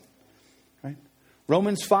fix it. Right?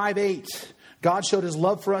 Romans 5:8, God showed his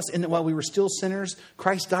love for us in that while we were still sinners,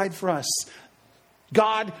 Christ died for us.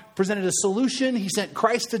 God presented a solution. He sent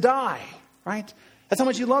Christ to die. Right? That's how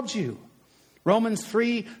much he loved you. Romans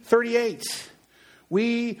 3:38,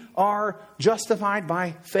 we are justified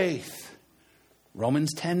by faith.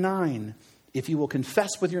 Romans 10:9, if you will confess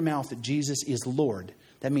with your mouth that Jesus is Lord,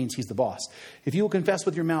 that means he's the boss. If you will confess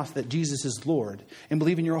with your mouth that Jesus is Lord and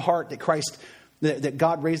believe in your heart that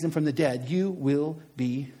God raised him from the dead, you will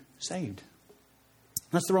be saved.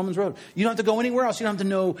 That's the Romans Road. You don't have to go anywhere else. You don't have to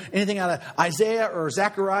know anything out of Isaiah or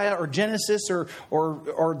Zechariah or Genesis or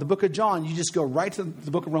the book of John. You just go right to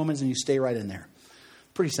the book of Romans and you stay right in there.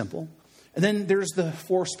 Pretty simple. And then there's the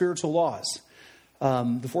 4 spiritual laws.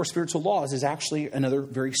 the four spiritual laws is actually another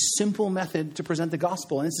very simple method to present the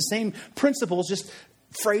gospel. And it's the same principles, just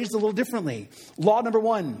phrased a little differently. Law number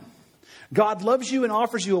 1, God loves you and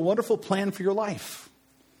offers you a wonderful plan for your life.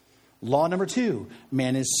 Law number 2,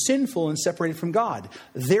 man is sinful and separated from God.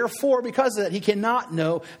 Therefore, because of that, he cannot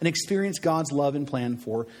know and experience God's love and plan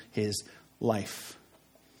for his life.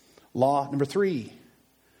 Law number 3,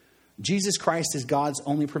 Jesus Christ is God's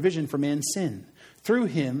only provision for man's sin. Through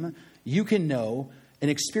him, you can know and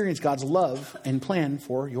experience God's love and plan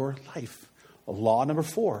for your life. Law number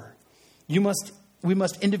 4, we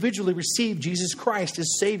must individually receive Jesus Christ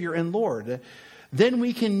as Savior and Lord. Then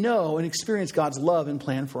we can know and experience God's love and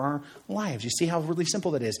plan for our lives. You see how really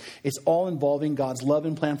simple that is? It's all involving God's love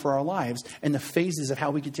and plan for our lives and the phases of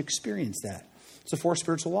how we get to experience that. It's the four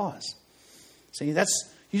spiritual laws. So you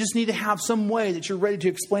just need to have some way that you're ready to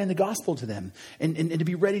explain the gospel to them and to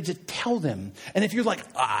be ready to tell them. And if you're like,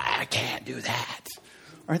 I can't do that.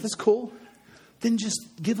 All right, that's cool. Then just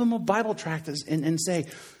give them a Bible tract and say,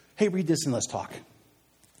 hey, read this and let's talk.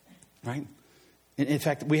 Right? In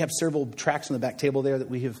fact, we have several tracts on the back table there that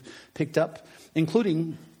we have picked up,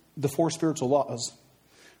 including the four spiritual laws,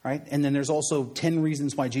 right? And then there's also 10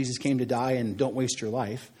 reasons why Jesus came to die and don't waste your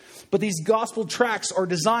life. But these gospel tracts are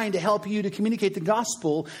designed to help you to communicate the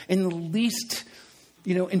gospel in the least,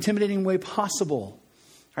 intimidating way possible.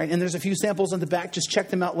 Right? And there's a few samples on the back. Just check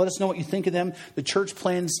them out. Let us know what you think of them. The church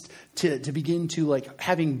plans to begin to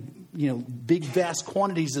having, big, vast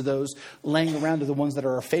quantities of those laying around to the ones that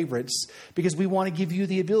are our favorites, because we want to give you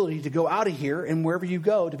the ability to go out of here and wherever you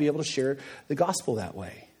go to be able to share the gospel that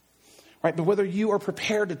way. Right? But whether you are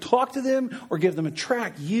prepared to talk to them or give them a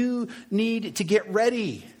tract, you need to get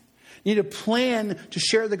ready. You need to plan to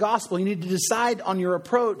share the gospel. You need to decide on your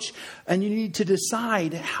approach, and you need to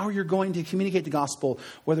decide how you're going to communicate the gospel,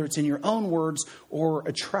 whether it's in your own words or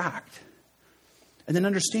a tract. And then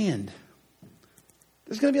understand,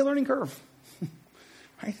 there's going to be a learning curve.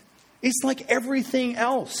 Right? It's like everything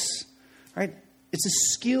else. Right? It's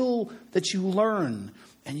a skill that you learn,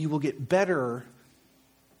 and you will get better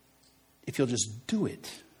if you'll just do it.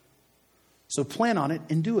 So plan on it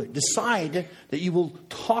and do it. Decide that you will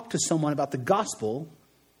talk to someone about the gospel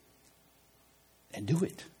and do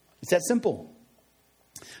it. It's that simple.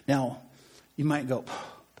 Now, you might go,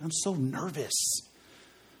 but I'm so nervous.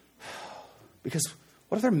 Because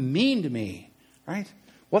what if they're mean to me? Right?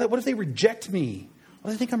 What if they reject me?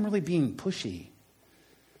 What if they think I'm really being pushy?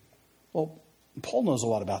 Well, Paul knows a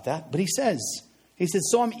lot about that, but he says,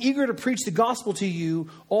 so I'm eager to preach the gospel to you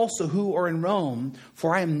also who are in Rome,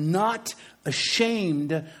 for I am not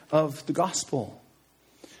ashamed of the gospel.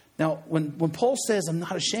 Now, when Paul says I'm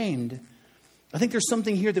not ashamed, I think there's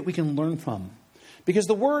something here that we can learn from. Because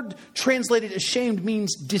the word translated ashamed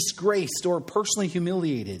means disgraced or personally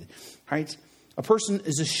humiliated. Right? A person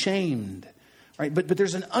is ashamed. Right? But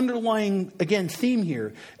there's an underlying, again, theme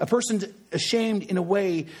here. A person's ashamed in a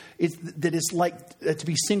way that is like to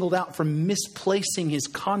be singled out for misplacing his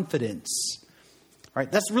confidence.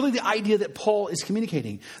 Right? That's really the idea that Paul is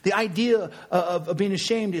communicating. The idea of being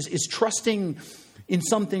ashamed is trusting in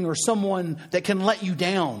something or someone that can let you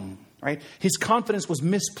down. Right? His confidence was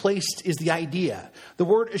misplaced is the idea. The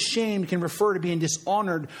word ashamed can refer to being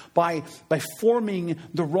dishonored by forming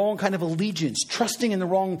the wrong kind of allegiance, trusting in the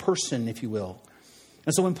wrong person, if you will.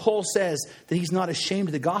 And so when Paul says that he's not ashamed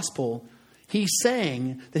of the gospel, he's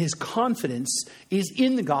saying that his confidence is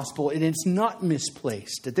in the gospel and it's not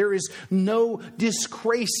misplaced. That there is no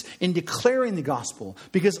disgrace in declaring the gospel,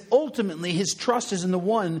 because ultimately his trust is in the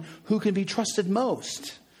one who can be trusted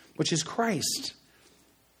most, which is Christ.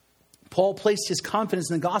 Paul placed his confidence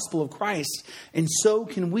in the gospel of Christ, and so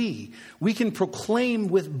can we. We can proclaim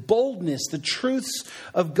with boldness the truths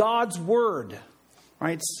of God's word,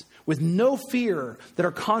 right? With no fear that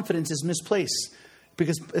our confidence is misplaced.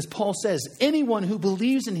 Because as Paul says, anyone who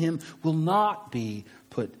believes in him will not be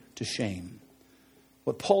put to shame.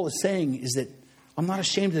 What Paul is saying is that I'm not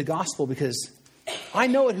ashamed of the gospel because I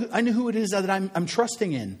know who it is that I'm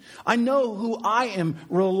trusting in. I know who I am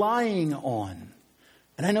relying on.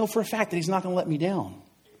 And I know for a fact that he's not going to let me down.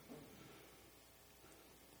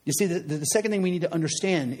 You see, the second thing we need to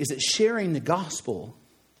understand is that sharing the gospel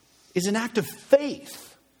is an act of faith.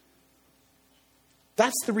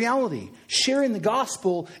 That's the reality. Sharing the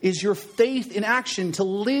gospel is your faith in action. To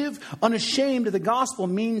live unashamed of the gospel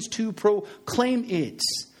means to proclaim it.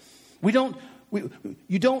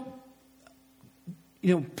 You don't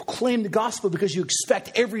proclaim the gospel because you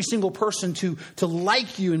expect every single person to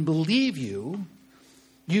like you and believe you.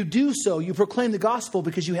 You do so. You proclaim the gospel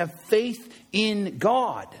because you have faith in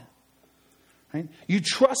God. Right? You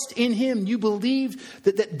trust in him. You believe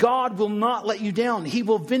that God will not let you down. He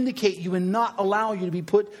will vindicate you and not allow you to be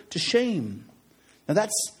put to shame. Now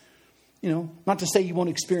that's, not to say you won't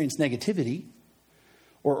experience negativity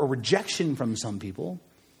or rejection from some people,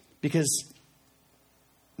 because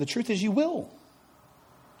the truth is you will.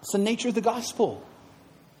 It's the nature of the gospel.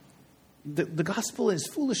 The gospel is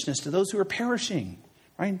foolishness to those who are perishing,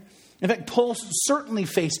 right? In fact, Paul certainly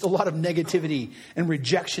faced a lot of negativity and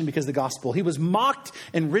rejection because of the gospel. He was mocked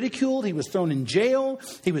and ridiculed. He was thrown in jail.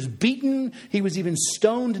 He was beaten. He was even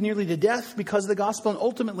stoned nearly to death because of the gospel. And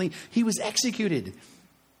ultimately, he was executed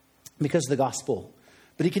because of the gospel.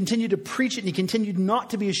 But he continued to preach it, and he continued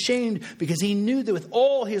not to be ashamed because he knew that with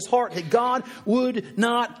all his heart that God would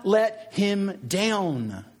not let him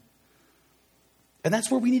down. And that's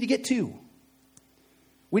where we need to get to.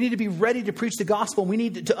 We need to be ready to preach the gospel. We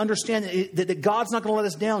need to understand that God's not going to let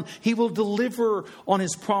us down. He will deliver on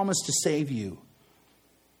his promise to save you.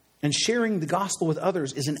 And sharing the gospel with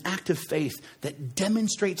others is an act of faith that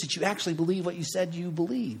demonstrates that you actually believe what you said you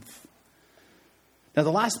believe. Now,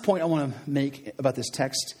 the last point I want to make about this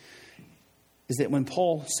text is that when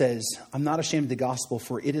Paul says, I'm not ashamed of the gospel,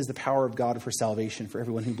 for it is the power of God for salvation for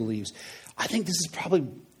everyone who believes. I think this is probably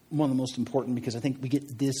one of the most important, because I think we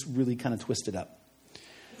get this really kind of twisted up.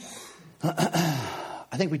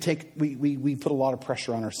 I think we put a lot of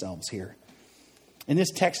pressure on ourselves here. And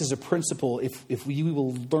this text is a principle. If we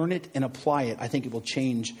will learn it and apply it, I think it will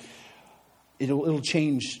change. It'll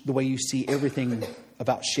change the way you see everything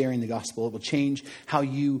about sharing the gospel. It will change how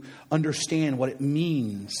you understand what it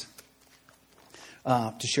means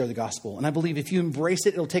to share the gospel. And I believe if you embrace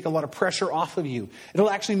it, it'll take a lot of pressure off of you.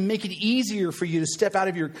 It'll actually make it easier for you to step out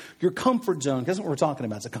of your comfort zone. Because that's what we're talking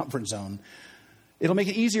about. It's a comfort zone. It'll make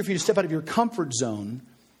it easier for you to step out of your comfort zone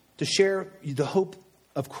to share the hope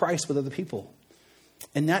of Christ with other people.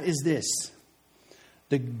 And that is this.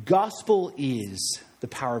 The gospel is the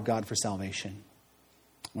power of God for salvation.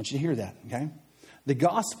 I want you to hear that, okay? The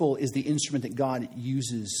gospel is the instrument that God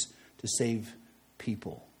uses to save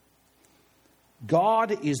people.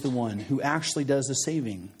 God is the one who actually does the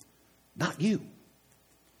saving, not you.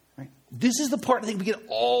 Right? This is the part I think we get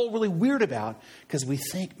all really weird about, because we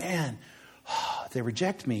think, man, if they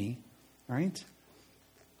reject me, right?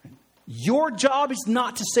 Your job is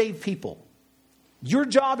not to save people. Your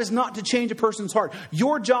job is not to change a person's heart.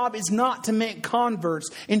 Your job is not to make converts.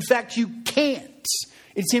 In fact, you can't.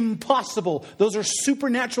 It's impossible. Those are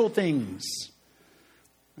supernatural things.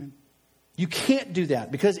 Right? You can't do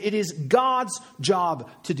that because it is God's job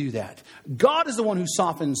to do that. God is the one who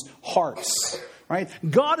softens hearts. Right?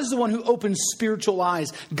 God is the one who opens spiritual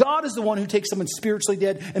eyes. God is the one who takes someone spiritually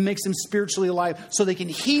dead and makes them spiritually alive so they can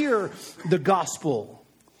hear the gospel.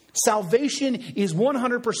 Salvation is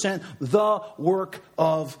 100% the work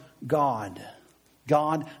of God.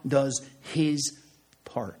 God does his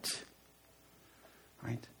part.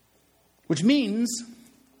 Right? Which means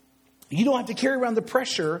you don't have to carry around the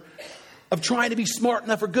pressure of trying to be smart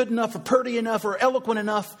enough or good enough or pretty enough or eloquent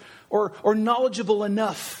enough or knowledgeable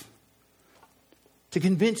enough to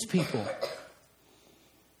convince people.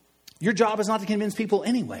 Your job is not to convince people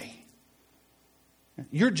anyway.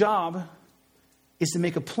 Your job is to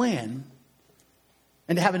make a plan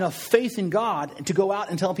and to have enough faith in God and to go out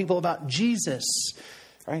and tell people about Jesus.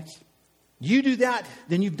 Right? You do that,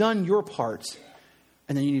 then you've done your part.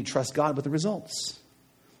 And then you need to trust God with the results.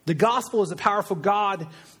 The gospel is the powerful God.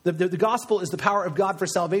 The gospel is the power of God for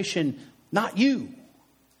salvation, not you.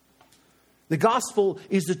 The gospel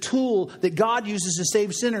is the tool that God uses to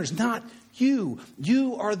save sinners, not you.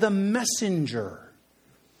 You are the messenger.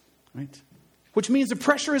 Right? Which means the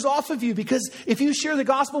pressure is off of you, because if you share the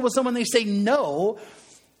gospel with someone, they say no,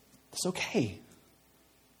 it's okay.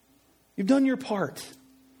 You've done your part.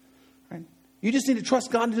 Right? You just need to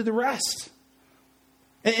trust God to do the rest.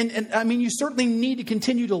 And I mean, you certainly need to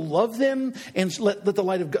continue to love them and let the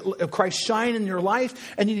light of Christ shine in your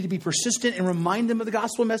life. And you need to be persistent and remind them of the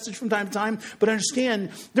gospel message from time to time. But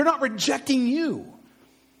understand, they're not rejecting you.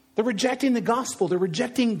 They're rejecting the gospel. They're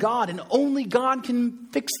rejecting God. And only God can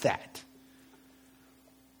fix that.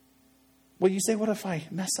 Well, you say, what if I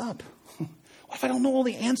mess up? What if I don't know all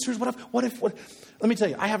the answers? What if? Let me tell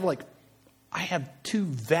you, I have two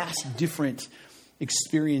vast different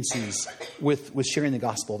experiences with sharing the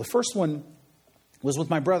gospel. The first one was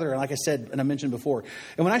with my brother, like I said, and I mentioned before.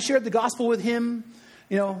 And when I shared the gospel with him,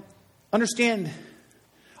 understand,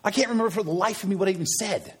 I can't remember for the life of me what I even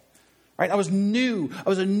said. Right? I was new. I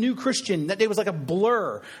was a new Christian. That day was like a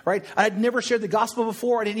blur. Right? I had never shared the gospel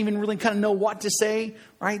before. I didn't even really kind of know what to say.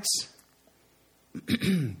 Right?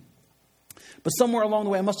 But somewhere along the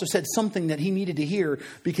way, I must have said something that he needed to hear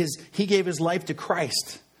because he gave his life to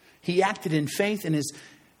Christ. He acted in faith and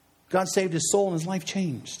God saved his soul and his life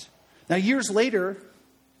changed. Now, years later,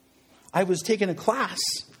 I was taking a class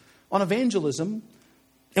on evangelism,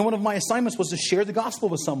 and one of my assignments was to share the gospel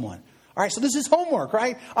with someone. All right, so this is homework,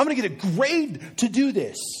 right? I'm going to get a grade to do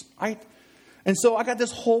this, right? And so I got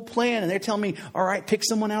this whole plan, and they're telling me, all right, pick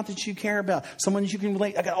someone out that you care about, someone that you can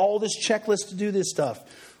relate. I got all this checklist to do this stuff,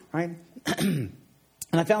 right?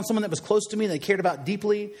 And I found someone that was close to me that I cared about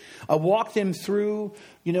deeply. I walked them through,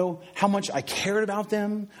 how much I cared about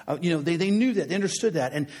them. They knew that, they understood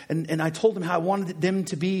that. And I told them how I wanted them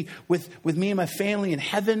to be with me and my family in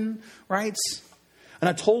heaven, right? And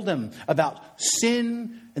I told them about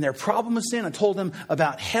sin and their problem with sin. I told them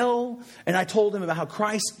about hell. And I told them about how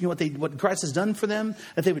Christ, what Christ has done for them,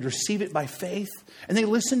 that they would receive it by faith. And they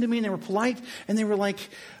listened to me and they were polite. And they were like,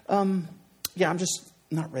 I'm just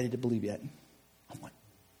not ready to believe yet. I'm like,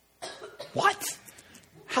 what?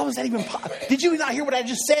 How is that even possible? Did you not hear what I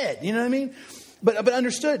just said? You know what I mean? But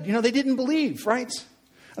understood, they didn't believe, right?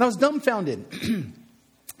 And I was dumbfounded.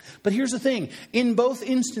 But here's the thing. In both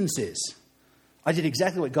instances, I did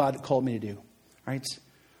exactly what God called me to do, right?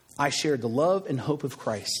 I shared the love and hope of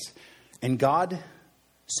Christ. And God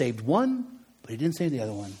saved one, but he didn't save the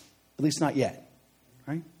other one. At least not yet,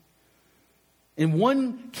 right? In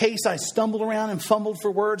one case, I stumbled around and fumbled for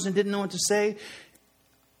words and didn't know what to say.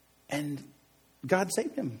 And God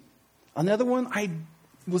saved him. On the other one, I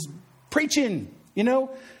was preaching,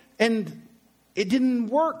 and it didn't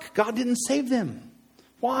work. God didn't save them.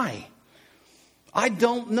 Why? I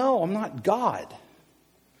don't know. I'm not God.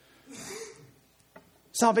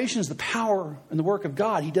 Salvation is the power and the work of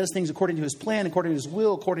God. He does things according to his plan, according to his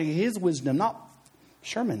will, according to his wisdom, not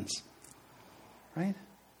Sherman's. Right?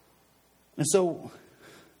 And so,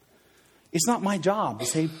 it's not my job to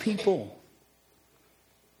save people.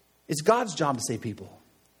 It's God's job to save people.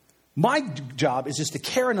 My job is just to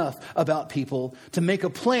care enough about people to make a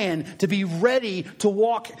plan, to be ready to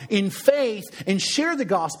walk in faith and share the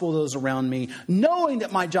gospel with those around me, knowing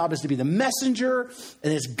that my job is to be the messenger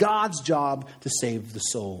and it's God's job to save the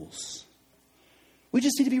souls. We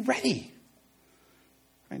just need to be ready.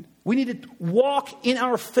 Right? We need to walk in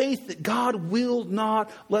our faith that God will not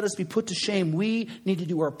let us be put to shame. We need to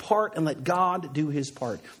do our part and let God do his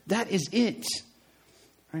part. That is it.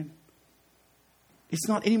 Right? It's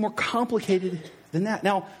not any more complicated than that.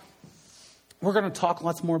 Now, we're going to talk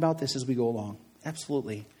lots more about this as we go along.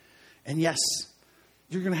 Absolutely. And yes,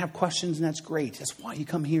 you're going to have questions, and that's great. That's why you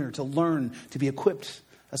come here, to learn, to be equipped.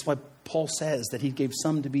 That's why Paul says that he gave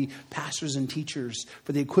some to be pastors and teachers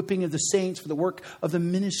for the equipping of the saints, for the work of the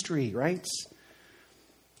ministry, right?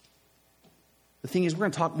 The thing is, we're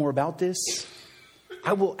going to talk more about this.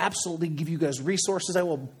 I will absolutely give you guys resources. I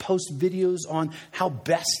will post videos on how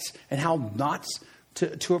best and how not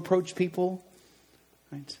to approach people.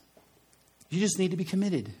 Right? You just need to be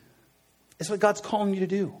committed. That's what God's calling you to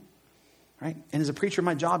do. Right? And as a preacher,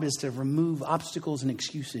 my job is to remove obstacles and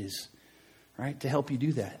excuses. Right? To help you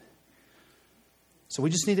do that. So we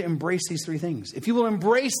just need to embrace these three things. If you will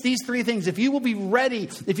embrace these three things, if you will be ready,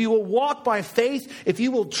 if you will walk by faith, if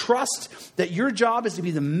you will trust that your job is to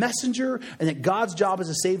be the messenger and that God's job is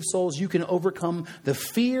to save souls, you can overcome the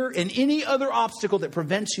fear and any other obstacle that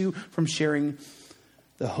prevents you from sharing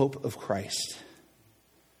the hope of Christ.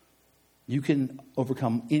 You can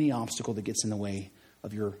overcome any obstacle that gets in the way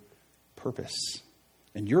of your purpose.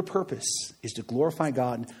 And your purpose is to glorify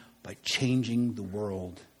God by changing the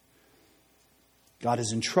world. God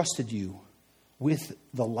has entrusted you with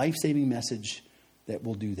the life-saving message that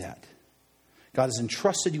will do that. God has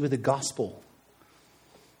entrusted you with the gospel.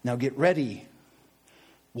 Now get ready.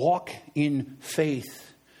 Walk in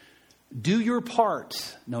faith. Do your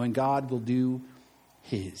part, knowing God will do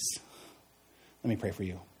his. Let me pray for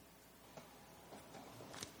you.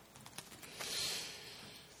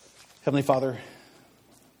 Heavenly Father,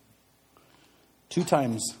 2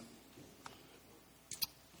 times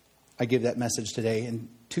I give that message today, and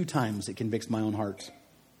 2 times it convicts my own heart.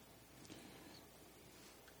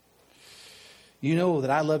 You know that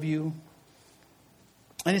I love you.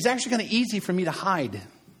 And it's actually kind of easy for me to hide. I'm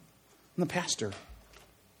the pastor.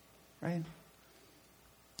 Right?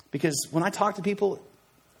 Because when I talk to people,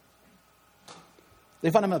 they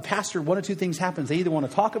find I'm a pastor, 1 of 2 things happens. They either want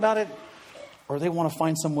to talk about it or they want to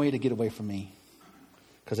find some way to get away from me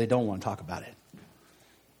because they don't want to talk about it.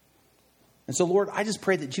 And so, Lord, I just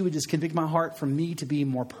pray that you would just convict my heart for me to be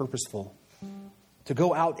more purposeful, to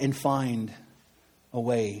go out and find a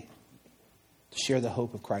way to share the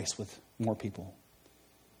hope of Christ with more people.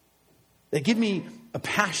 That give me a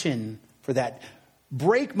passion for that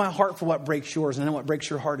break my heart for what breaks yours. And I know what breaks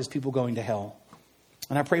your heart is people going to hell.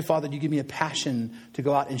 And I pray, Father, you give me a passion to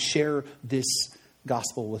go out and share this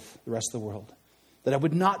gospel with the rest of the world. That I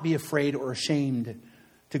would not be afraid or ashamed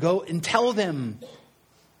to go and tell them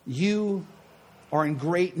you are in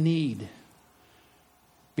great need.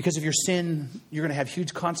 Because of your sin, you're going to have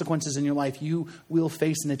huge consequences in your life. You will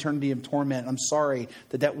face an eternity of torment. I'm sorry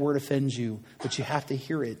that that word offends you, but you have to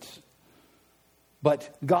hear it.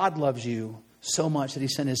 But God loves you so much that he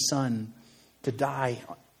sent his son to die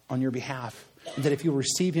on your behalf. And that if you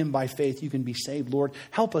receive him by faith, you can be saved. Lord,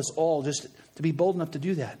 help us all just to be bold enough to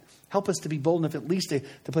do that. Help us to be bold enough at least to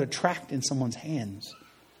put a tract in someone's hands.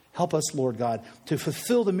 Help us, Lord God, to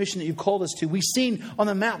fulfill the mission that you've called us to. We've seen on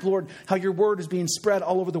the map, Lord, how your word is being spread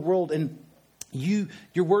all over the world. And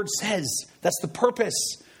your word says that's the purpose.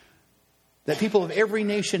 That people of every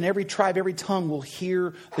nation, every tribe, every tongue will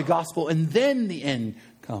hear the gospel. And then the end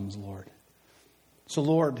comes, Lord. So,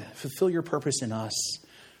 Lord, fulfill your purpose in us.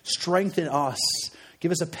 Strengthen us.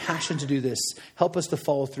 Give us a passion to do this. Help us to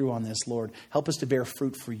follow through on this, Lord. Help us to bear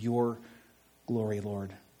fruit for your glory,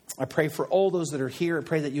 Lord. I pray for all those that are here. I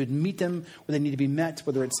pray that you would meet them where they need to be met,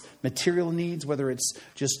 whether it's material needs, whether it's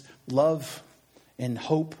just love and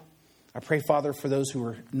hope. I pray, Father, for those who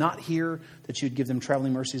are not here, that you'd give them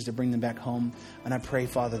traveling mercies to bring them back home. And I pray,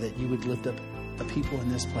 Father, that you would lift up a people in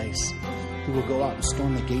this place who will go out and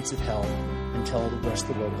storm the gates of hell and tell the rest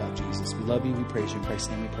of the world about Jesus. We love you. We praise you. In Christ's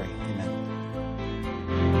name we pray.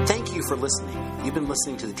 Amen. Thank you for listening. You've been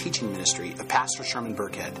listening to the teaching ministry of Pastor Sherman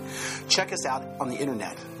Burkhead. Check us out on the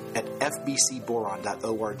internet at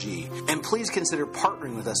fbcboron.org. And please consider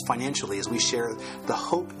partnering with us financially as we share the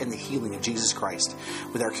hope and the healing of Jesus Christ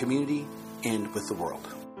with our community and with the world.